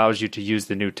something that allows you to use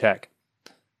the new tech.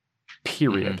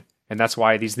 Period. Mm-hmm. And that's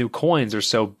why these new coins are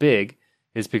so big,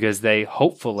 is because they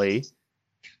hopefully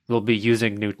will be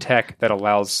using new tech that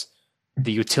allows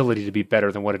the utility to be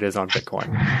better than what it is on Bitcoin.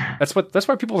 That's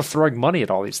why people are throwing money at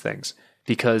all these things,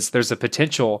 because there's a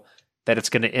potential that it's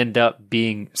going to end up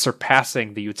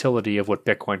surpassing the utility of what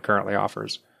Bitcoin currently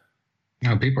offers.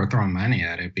 No, people are throwing money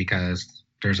at it because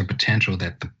there's a potential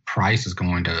that the price is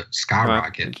going to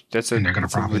skyrocket. That's a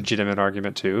legitimate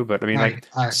argument too. But I mean,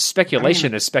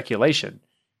 speculation is speculation.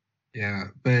 Yeah,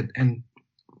 and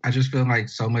I just feel like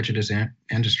so much of this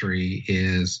industry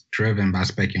is driven by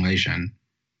speculation,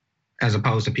 as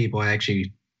opposed to people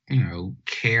actually,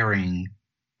 caring,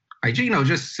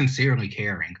 just sincerely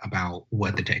caring about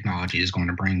what the technology is going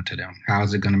to bring to them. How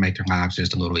is it going to make their lives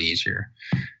just a little easier?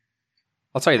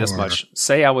 I'll tell you this much.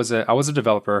 Say I was a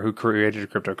developer who created a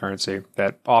cryptocurrency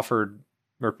that offered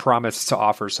or promised to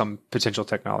offer some potential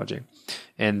technology,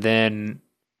 and then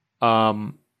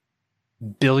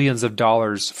billions of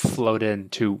dollars flowed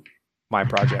into my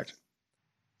project.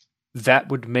 That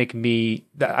would make me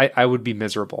I would be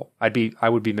miserable. I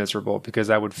would be miserable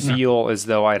because I would feel as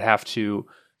though I'd have to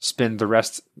spend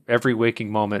every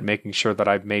waking moment making sure that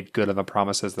I've made good on the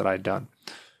promises that I'd done.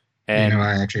 And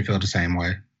I actually feel the same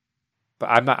way. But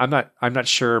I'm not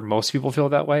sure most people feel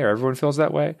that way or everyone feels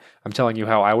that way. I'm telling you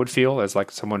how I would feel as like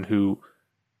someone who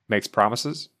makes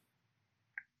promises.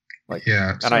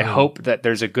 And I hope that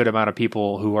there's a good amount of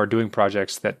people who are doing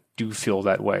projects that do feel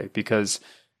that way, because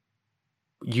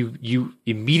you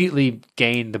immediately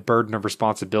gain the burden of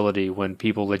responsibility when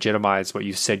people legitimize what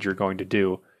you said you're going to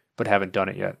do, but haven't done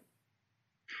it yet.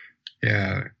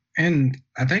 Yeah. And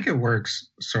I think it works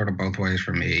sort of both ways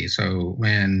for me. So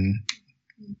when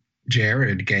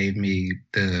Jared gave me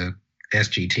the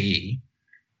SGT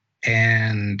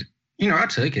and, I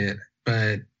took it,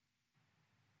 but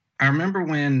I remember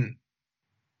when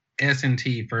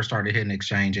S&T first started hitting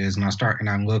exchanges, and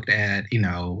I looked at,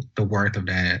 the worth of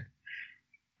that.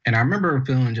 And I remember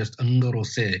feeling just a little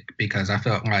sick because I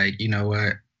felt like, you know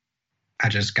what? I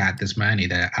just got this money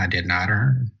that I did not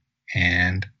earn.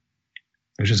 And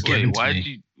it was just given to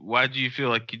me. Why do you feel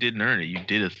like you didn't earn it? You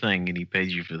did a thing and he paid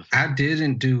you for the thing. I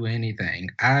didn't do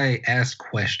anything. I asked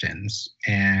questions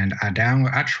and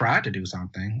I tried to do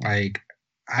something. Like,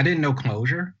 I didn't know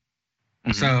Clojure.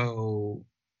 Mm-hmm. So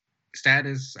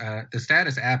the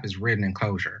status app is written in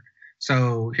Clojure.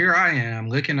 So here I am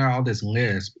looking at all this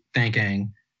Lisp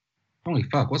thinking, holy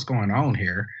fuck, what's going on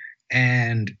here?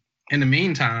 And in the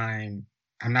meantime,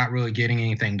 I'm not really getting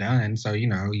anything done. So,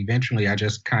 eventually I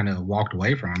just kind of walked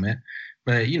away from it.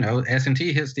 But,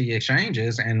 S&T hits the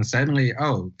exchanges and suddenly,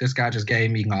 this guy just gave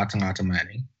me lots and lots of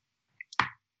money.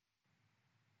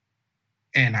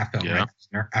 And I felt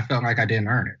like I didn't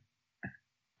earn it.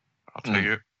 I'll take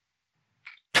it.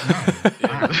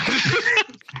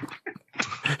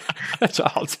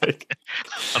 I'll take it.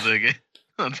 I'll take it.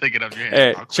 I'll take it off your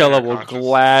hand. Hey, Cello will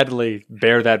gladly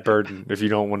bear that burden if you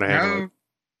don't want to handle it.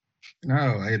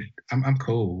 No, I'm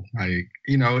cool. Like,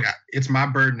 it's my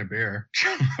burden to bear.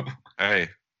 Hey,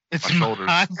 it's my shoulders.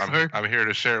 I'm here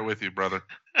to share it with you, brother.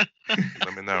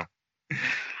 Let me know.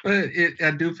 But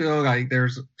I do feel like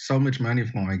there's so much money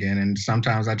flowing in, and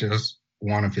sometimes I just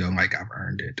want to feel like I've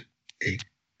earned it.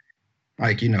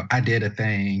 I did a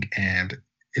thing, and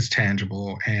it's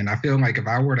tangible. And I feel like if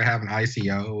I were to have an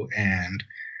ICO and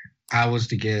I was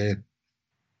to get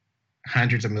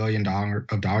hundreds of millions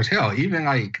of dollars, hell, even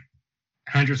like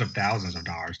hundreds of thousands of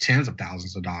dollars, tens of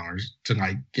thousands of dollars to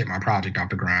like get my project off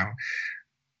the ground,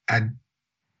 I'd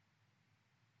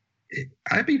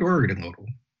be worried a little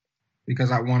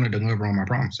because I want to deliver on my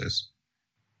promises.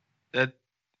 That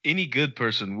any good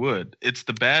person would. It's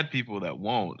the bad people that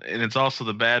won't, and it's also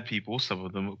the bad people. Some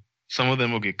of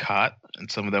them will get caught, and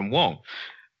some of them won't.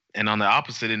 And on the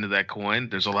opposite end of that coin,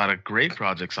 there's a lot of great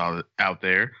projects out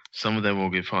there. Some of them will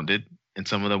get funded, and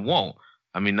some of them won't.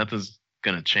 I mean, nothing's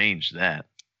gonna change that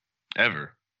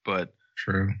ever. But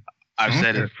true. I've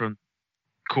said it from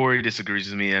Corey disagrees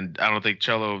with me, and I don't think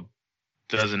Cello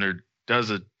doesn't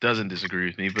disagree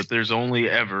with me. But there's only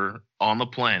ever on the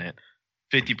planet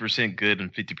 50% good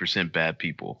and 50% bad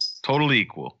people, totally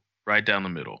equal, right down the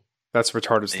middle. That's a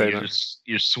retarded statement.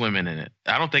 You're swimming in it.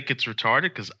 I don't think it's retarded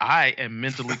because I am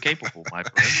mentally capable, my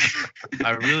friend.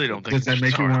 I really don't think. Does that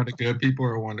make you one of the good people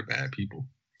or one of the bad people?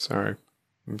 Sorry,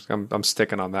 I'm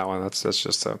sticking on that one. That's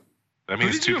just a. That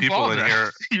means two people in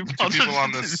here. Two people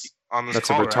on this. That's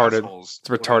a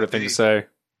retarded thing to say.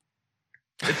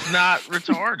 It's not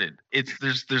retarded.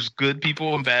 There's good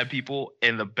people and bad people,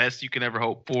 and the best you can ever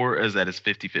hope for is that it's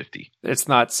 50-50. It's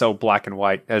not so black and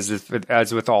white as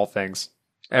with all things.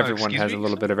 Everyone has a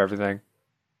little bit of everything.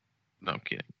 No, I'm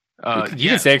kidding.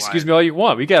 You can say excuse me all you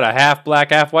want. We got a half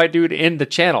black, half white dude in the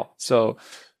channel. So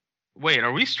wait,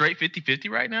 are we straight 50-50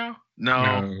 right now?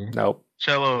 No. Nope.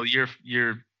 Cello, you're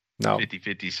no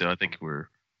 50-50, so I think we're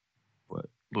a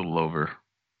little over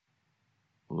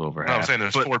half. I'm saying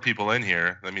there's 4 people in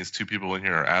here. That means 2 people in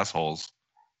here are assholes.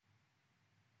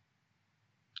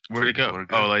 Where'd it go?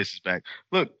 Oh, Lace is back.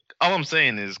 Look, all I'm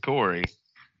saying is, Corey,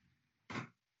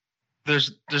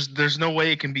 there's no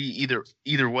way it can be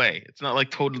either way. It's not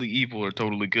like totally evil or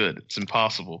totally good. It's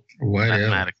impossible.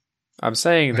 Mathematically. I'm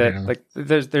saying that like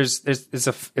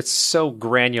it's so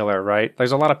granular, right?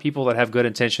 There's a lot of people that have good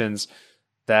intentions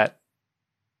that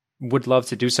would love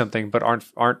to do something but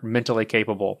aren't mentally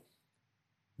capable.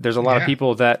 There's a lot of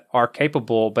people that are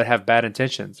capable but have bad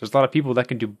intentions. There's a lot of people that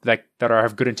can do that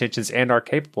have good intentions and are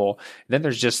capable. And then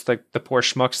there's just like the poor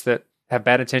schmucks that have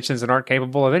bad intentions and aren't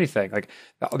capable of anything. Like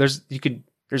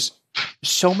there's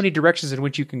so many directions in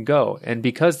which you can go. And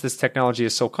because this technology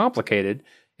is so complicated,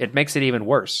 it makes it even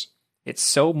worse. It's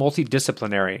so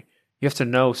multidisciplinary. You have to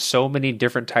know so many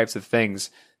different types of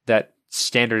things that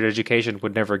standard education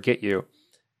would never get you.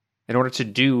 In order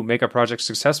to make a project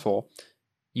successful,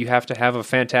 you have to have a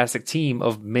fantastic team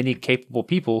of many capable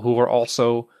people who are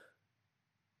also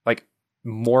like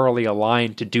morally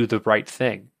aligned to do the right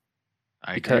thing.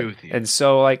 I agree with you. And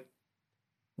so, like,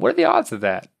 what are the odds of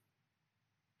that?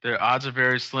 The odds are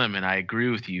very slim, and I agree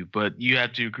with you. But you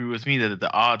have to agree with me that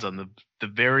the odds on the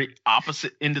very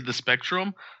opposite end of the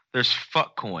spectrum, there's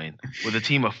Fuckcoin with a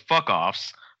team of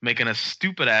fuck-offs making a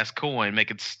stupid-ass coin,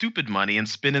 making stupid money, and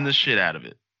spinning the shit out of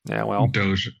it. Yeah, well.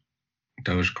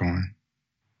 Dogecoin.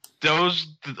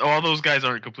 All those guys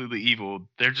aren't completely evil.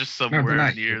 They're just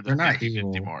somewhere near the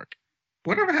 50-50 mark.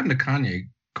 Whatever happened to Kanye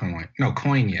coin? No,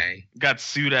 Kanye. Got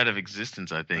sued out of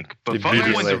existence, I think. But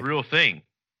Fuckcoin's a real thing.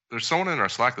 There's someone in our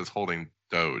Slack that's holding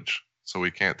Doge. so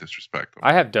we can't disrespect them.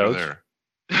 I have They're Doge. there.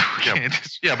 Yeah.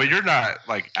 Yeah, but you're not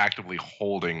like actively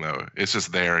holding though. It's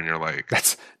just there, and you're like,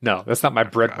 That's not my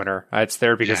breadwinner. It's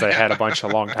there because Yeah. I had a bunch a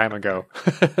long time ago.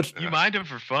 You mined them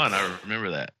for fun. I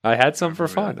remember that. I had some for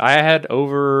fun. I had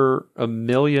over 1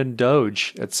 million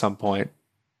Doge at some point.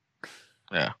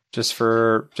 Yeah. Just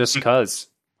cause.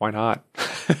 Why not?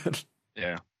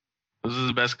 Yeah. This is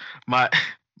the best. My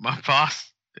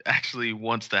boss actually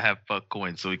wants to have fuck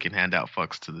coins so we can hand out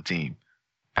fucks to the team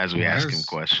as we ask him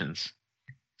questions.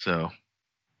 So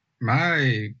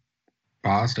my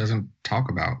boss doesn't talk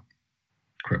about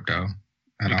crypto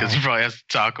at because all. he probably has to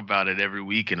talk about it every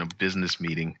week in a business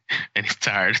meeting, and he's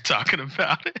tired of talking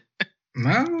about it.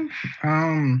 No,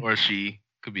 Or she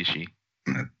could be she.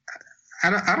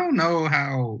 I don't know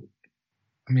how.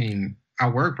 I mean, I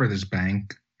work for this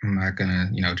bank. I'm not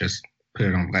gonna, just put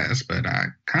it on blast, but I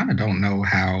kind of don't know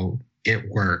how it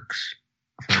works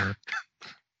for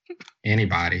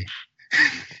anybody.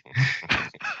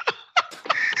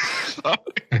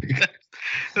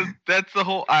 That's the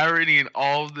whole irony in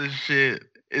all of this shit.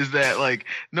 Is that like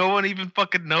no one even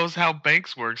fucking knows how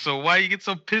banks work? So why you get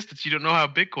so pissed that you don't know how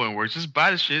Bitcoin works? Just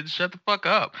buy the shit and shut the fuck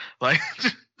up. Like,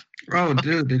 Bro,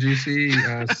 dude, did you see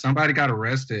somebody got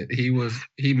arrested?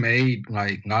 He made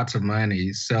like lots of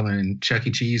money selling Chuck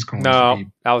E. Cheese coins. No,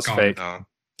 that was fake. no.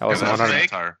 That was It was 100. fake?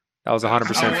 satire. That was 100% I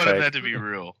wanted fake. that to be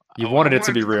real. You wanted it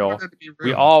to be real. We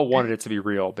real. all wanted it to be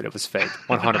real, but it was fake.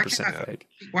 100% fake.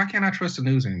 Why can't I trust the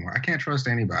news anymore? I can't trust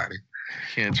anybody.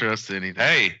 Can't trust anything.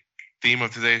 Hey, theme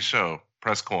of today's show: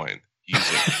 press coin. Use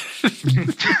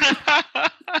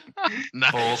it.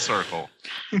 Nice. Full circle.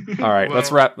 All right,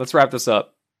 let's wrap this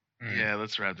up. Yeah,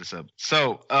 let's wrap this up.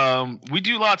 So, we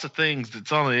do lots of things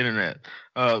that's on the internet.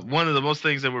 One of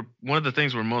the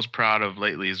things we're most proud of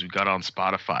lately is we got on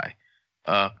Spotify.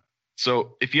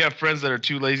 So if you have friends that are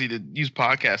too lazy to use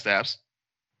podcast apps,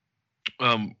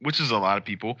 which is a lot of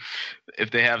people,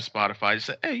 if they have Spotify, just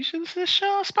say, "Hey, you should listen to this show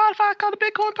on Spotify called the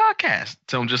Bitcoin Podcast."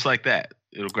 Tell them just like that.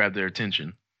 It'll grab their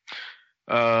attention.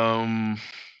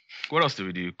 What else do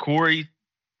we do? Corey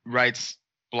writes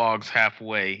blogs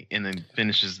halfway and then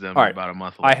finishes them All right. about a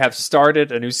month I later. have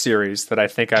started a new series that I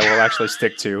think I will actually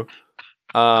stick to.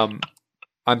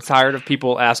 I'm tired of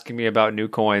people asking me about new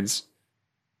coins,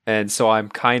 and so I'm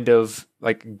kind of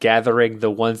like gathering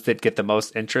the ones that get the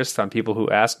most interest on people who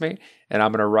ask me, and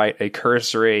I'm going to write a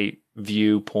cursory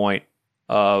viewpoint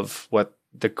of what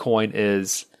the coin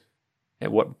is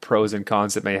and what pros and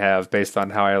cons it may have based on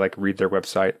how I like read their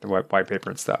website, the white paper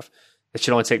and stuff. It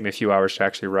should only take me a few hours to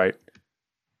actually write,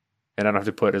 and I don't have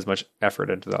to put as much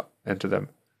effort into them.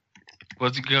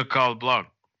 What's it gonna call the blog?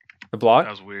 The blog?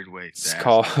 That was a weird way. It's to ask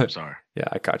called- that. I'm sorry. Yeah,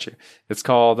 I caught you. It's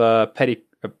called a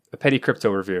petty crypto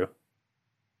review.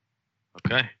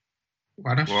 Okay.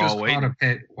 Why don't you We're just all call it waiting. a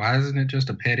pet? Why isn't it just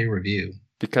a petty review?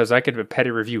 Because I could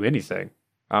petty review anything.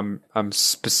 I'm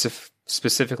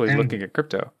specifically And- looking at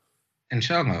crypto. And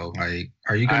Shelmo, like,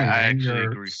 are you going I to name actually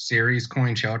your agree. series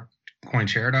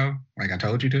Coincerto? Like I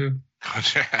told you to.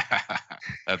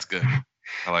 That's good.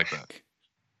 I like that.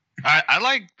 I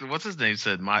like what's his name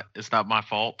said. It's not my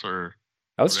fault or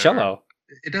That was Whatever. cello.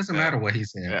 It doesn't Yeah. matter what he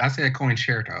said. Yeah. I said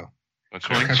Coincerto What's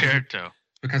your- concerto.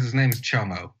 because his name is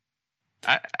Chomo.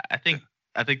 I think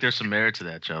there's some merit to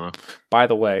that, Cello. By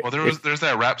the way, Well, there's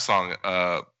that rap song.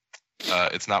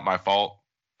 It's not my fault.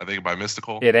 I think by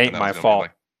Mystical. It ain't And that my was gonna be fault.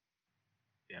 like-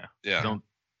 yeah. Don't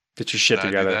get your shit Did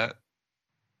I do together. that?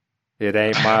 It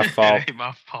ain't my fault. It ain't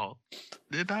my fault.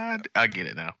 Did I? I get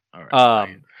it now. All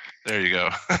right. There you go.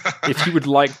 If you would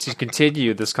like to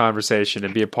continue this conversation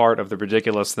and be a part of the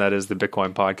ridiculous that is the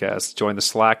Bitcoin podcast, join the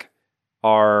Slack.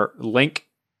 Our link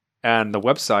and the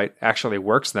website actually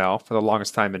works now. For the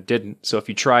longest time, it didn't. So if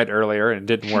you tried earlier and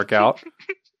it didn't work out,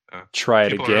 try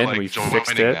it People are, again. like, We joining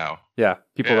fixed it. now. Yeah,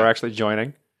 people Yeah. are actually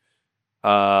joining.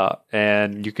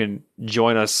 And you can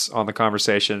join us on the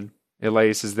conversation.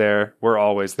 Elias is there. We're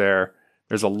always there.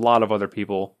 There's a lot of other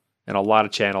people and a lot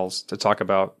of channels to talk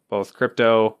about both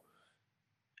crypto,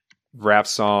 rap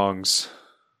songs,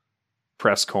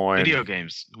 press coin, Video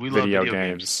games. We love Video video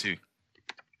games games.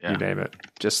 too. you name it.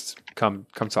 Just come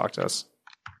talk to us.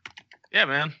 Yeah,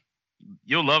 man.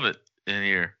 You'll love it in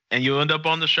here, and you'll end up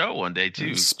on the show one day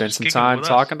too. Spend Just some kicking it time with us.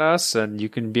 talking to us, and you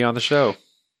can be on the show.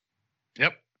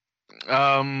 Yep.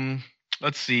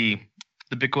 Let's see.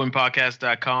 The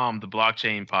BitcoinPodcast.com, the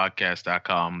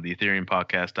BlockchainPodcast.com, the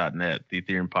EthereumPodcast.net, the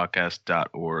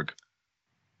EthereumPodcast.org.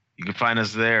 You can find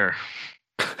us there.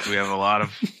 We have a lot of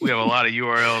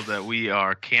URLs that we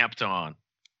are camped on.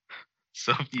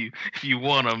 So if you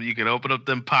want them, you can open up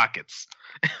them pockets.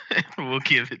 We'll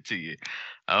give it to you.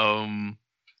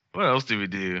 What else do we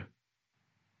do?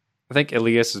 I think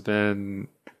Elias has been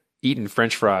eating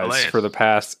French fries Elias. for the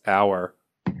past hour.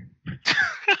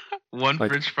 One Like,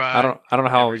 French fry. I don't know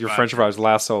how every your 5 French fries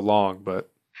last so long, but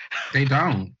They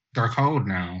don't. They're cold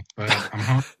now, but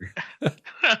I'm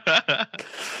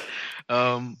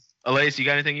hungry. Elias, you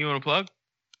got anything you want to plug?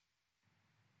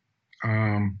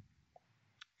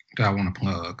 Do I want to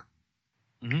plug?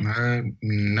 Mhm.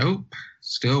 Nope.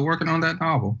 Still working on that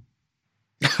novel.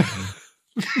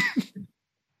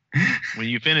 When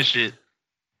you finish it,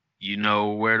 you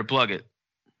know where to plug it.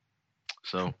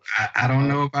 So I don't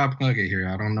know if I plug it here.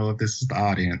 I don't know if this is the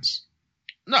audience.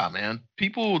 nah, man.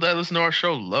 People that listen to our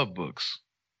show love books.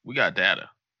 We got data.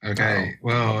 Okay.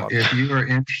 Well, if you are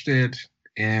interested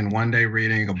in one day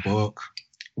reading a book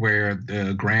where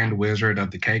the Grand Wizard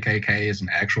of the KKK is an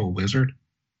actual wizard,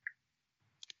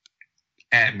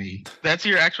 at me. That's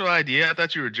your actual idea? I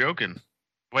thought you were joking.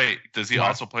 Wait, does he What?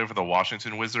 also play for the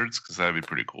Washington Wizards? Because that'd be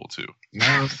pretty cool too.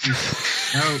 No.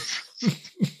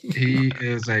 He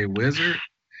is a wizard,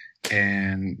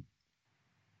 and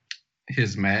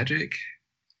his magic,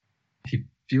 he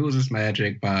fuels his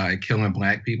magic by killing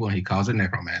black people, and he calls it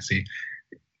necromancy.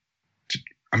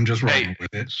 I'm just rolling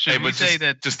with it. Should we but say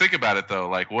that? just think about it though.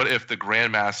 Like, what if the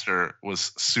Grandmaster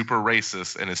was super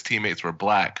racist and his teammates were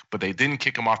black, but they didn't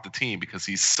kick him off the team because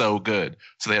he's so good,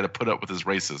 so they had to put up with his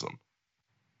racism?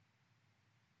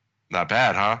 Not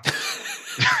bad, huh?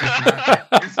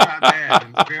 It's not bad.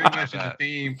 It's very much in the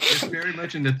theme. It's very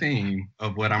much in the theme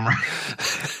of what I'm writing.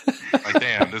 Like,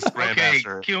 damn, this Okay,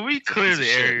 Grandmaster. can we clear the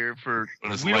piece of shit. area for?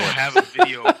 When it's We don't lit. have a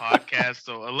video podcast,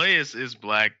 so Elias is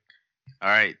black. All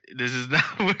right, this is not.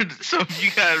 So if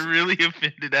you got really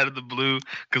offended out of the blue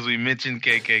because we mentioned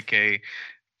KKK,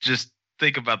 just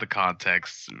think about the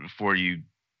context before you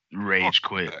rage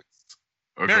quit.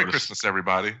 Or Merry go to- Christmas,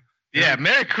 everybody. Yeah,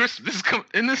 Merry Christmas.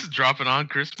 This is dropping on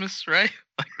Christmas, right?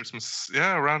 Christmas,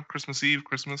 yeah, around Christmas Eve,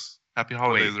 Christmas. Happy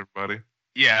holidays, everybody.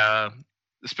 Yeah,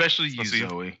 especially you, Christmas Eve.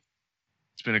 Zoe.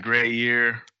 It's been a great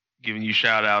year, giving you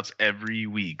shout outs every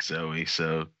week, Zoe.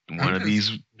 So one of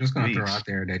these Just gonna throw weeks. out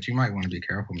there that you might want to be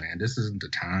careful, man. This isn't the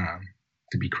time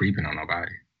to be creeping on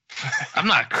nobody. I'm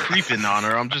not creeping on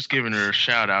her. I'm just giving her a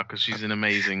shout out because she's an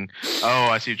amazing. Oh,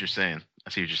 I see what you're saying.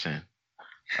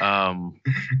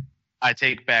 I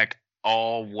take back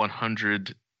all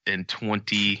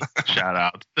 120 shout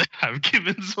outs that I've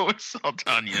given Zoe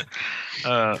Saldana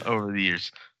over the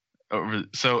years.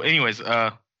 So, anyways,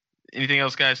 anything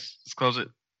else, guys? Let's close it.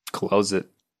 close it.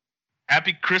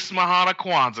 Happy Christmas, Hana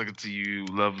Kwanzaa to you,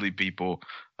 lovely people.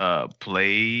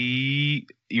 Play.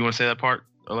 You want to say that part,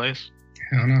 Elias?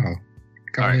 Hell no.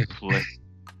 Go All right, ahead.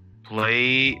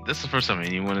 play. This is the first time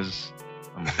anyone is.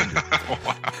 I'm offended.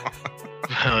 Wow.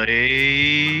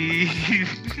 Play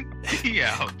the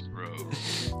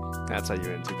outro. That's how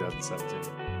you end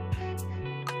 2017.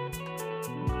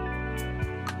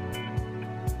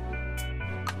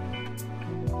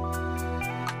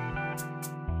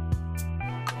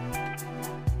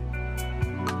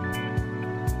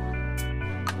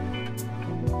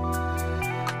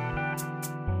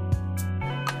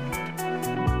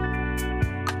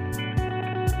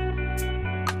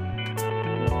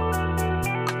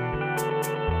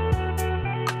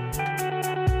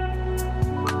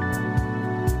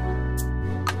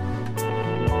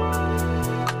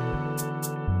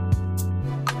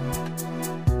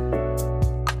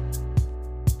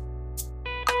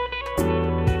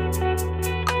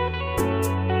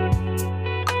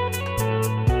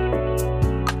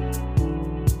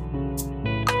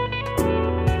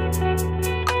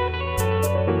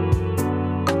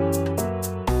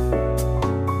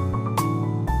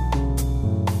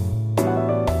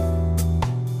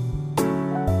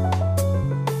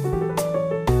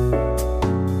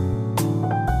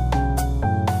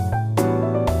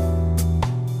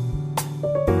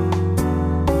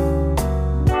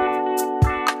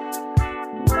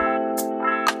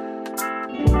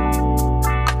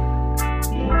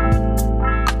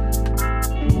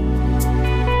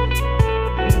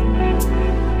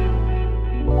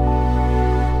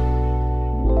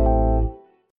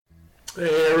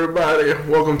 Hey everybody,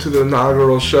 welcome to the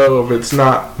inaugural show of It's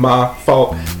Not My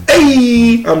Fault.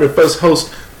 Hey! I'm your first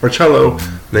host, Marcello.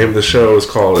 The name of the show is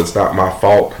called It's Not My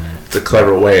Fault. It's a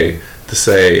clever way to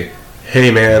say,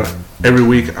 hey man, every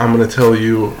week I'm going to tell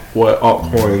you what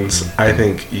altcoins I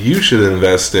think you should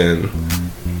invest in.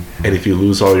 And if you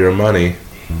lose all your money,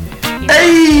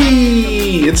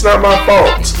 hey! It's not my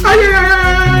fault.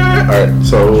 Alright,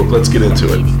 so let's get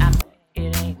into it.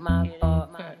 It ain't my fault.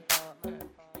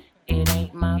 It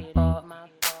ain't my fault.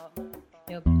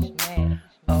 Your bitch mad.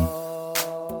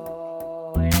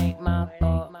 Oh, it ain't my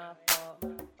fault.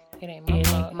 It ain't my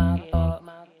fault.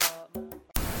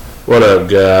 What up,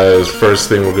 guys? First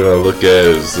thing we're gonna look at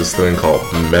is this thing called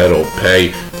Metal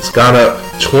Pay. It's gone up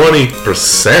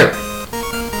 20%.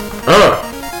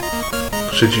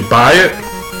 Should you buy it?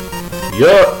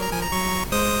 Yup.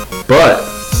 But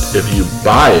if you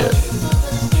buy it,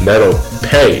 Metal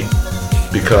Pay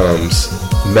becomes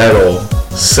Metal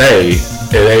Say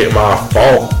it ain't my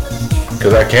fault,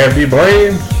 cause I can't be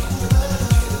blamed.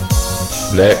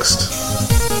 Next,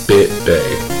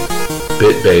 BitBay.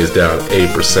 BitBay is down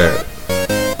 8%.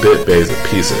 BitBay is a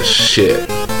piece of shit.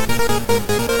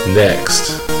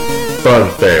 Next,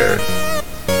 Funfair.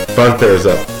 Funfair is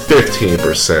up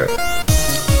 15%.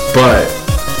 But,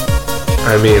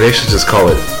 I mean, they should just call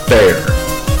it fair.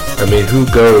 I mean, who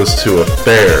goes to a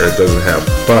fair and doesn't have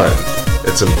fun?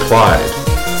 It's implied.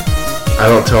 I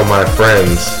don't tell my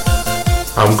friends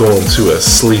I'm going to a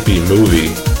sleepy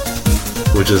movie,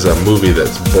 which is a movie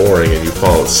that's boring and you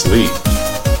fall asleep.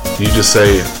 You just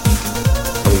say,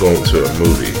 I'm going to a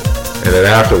movie. And then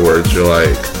afterwards, you're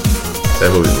like,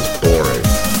 that movie was boring.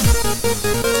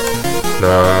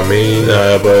 Nah, I mean,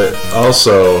 but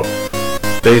also,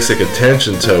 basic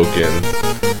attention token.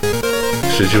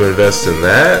 Should you invest in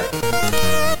that?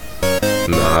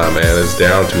 Nah, man, it's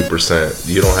down 2%.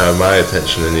 You don't have my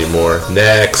attention anymore.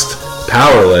 Next,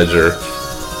 Power Ledger.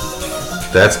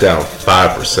 That's down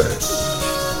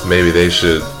 5%. Maybe they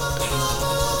should,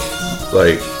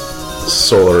 like,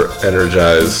 solar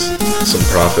energize some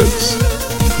profits.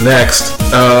 Next,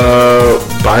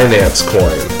 Binance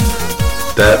Coin.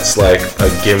 That's like a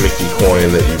gimmicky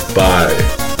coin that you buy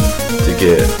to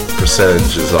get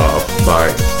percentages off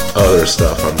buying other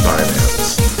stuff on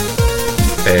Binance.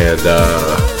 And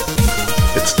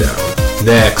it's down.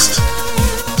 Next,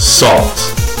 Salt.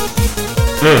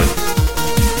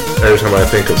 Every time I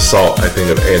think of Salt, I think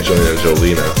of Angelina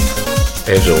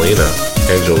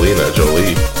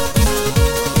Jolie.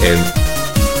 And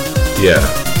yeah,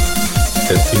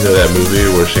 and you know that movie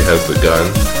where she has the gun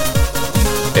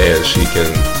and she can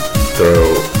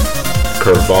throw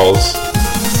curveballs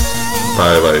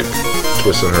by like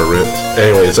twisting her wrist.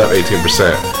 Anyway, it's up 18%.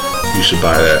 You should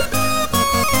buy that.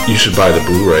 You should buy the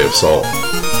Blu-ray of Salt.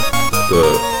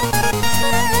 The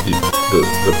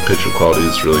picture quality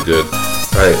is really good.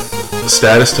 Alright,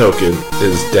 Status Token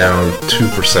is down 2%.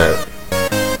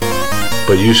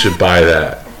 But you should buy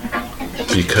that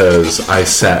because I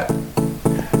sat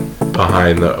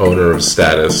behind the owner of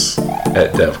Status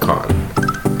at DEF CON.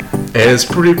 And it's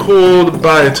pretty cool to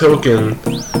buy a token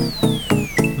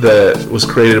that was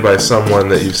created by someone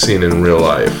that you've seen in real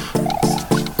life.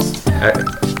 I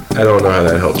don't know how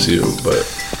that helps you, but...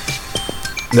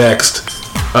 Next,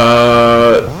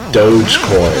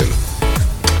 Dogecoin.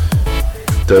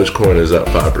 Dogecoin is up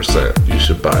 5%. You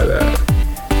should buy that.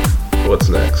 What's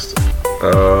next?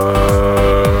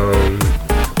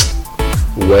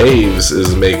 Waves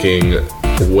is making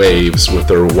waves with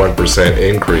their 1%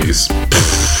 increase.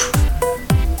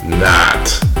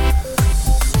 Not.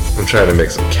 I'm trying to make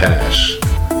some cash.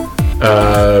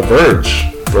 Verge.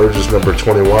 Verge is number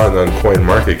 21 on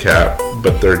CoinMarketCap,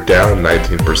 but they're down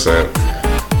 19%.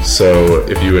 So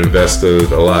if you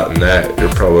invested a lot in that, you're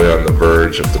probably on the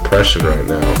verge of depression right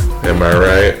now. Am I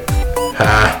right?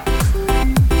 Ha!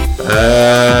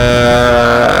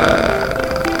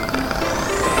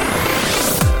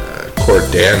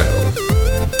 Cardano.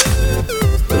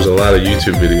 There's a lot of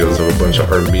YouTube videos of a bunch of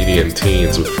Armenian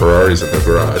teens with Ferraris in the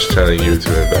garage telling you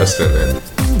to invest in it.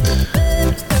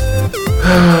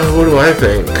 What do I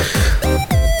think?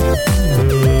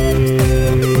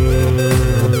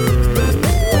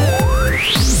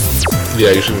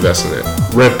 Yeah, you should invest in it.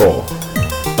 Ripple,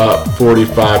 up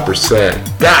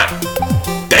 45%. God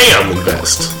damn,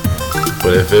 invest.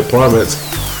 But if it plummets,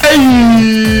 hey,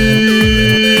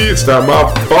 it's not my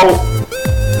fault.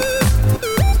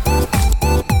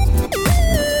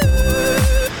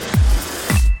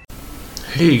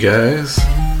 Hey guys,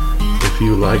 if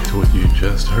you liked what you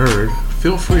just heard,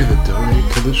 feel free to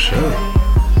donate to the show.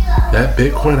 That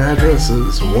Bitcoin address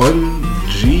is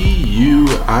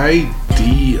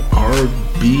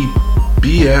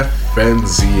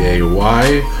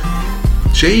 1GUIDRBBFNZAY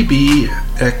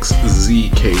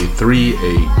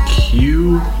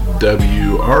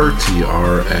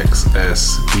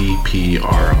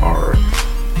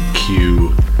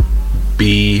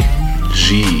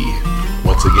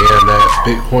Once again, that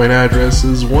Bitcoin address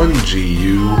is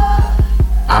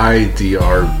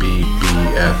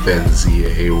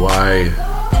 1GUIDRBBFNZAY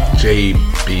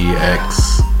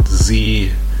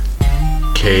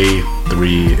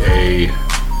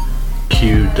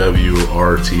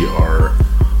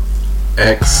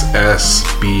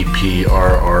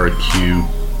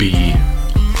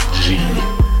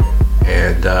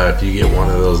And if you get one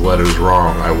of those letters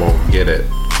wrong, I won't get it.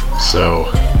 So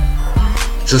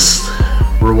just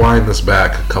rewind this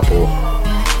back a couple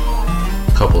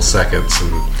seconds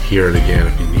and hear it again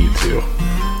if you need to.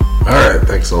 Alright,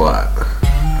 thanks a lot.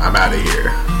 I'm out of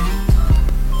here.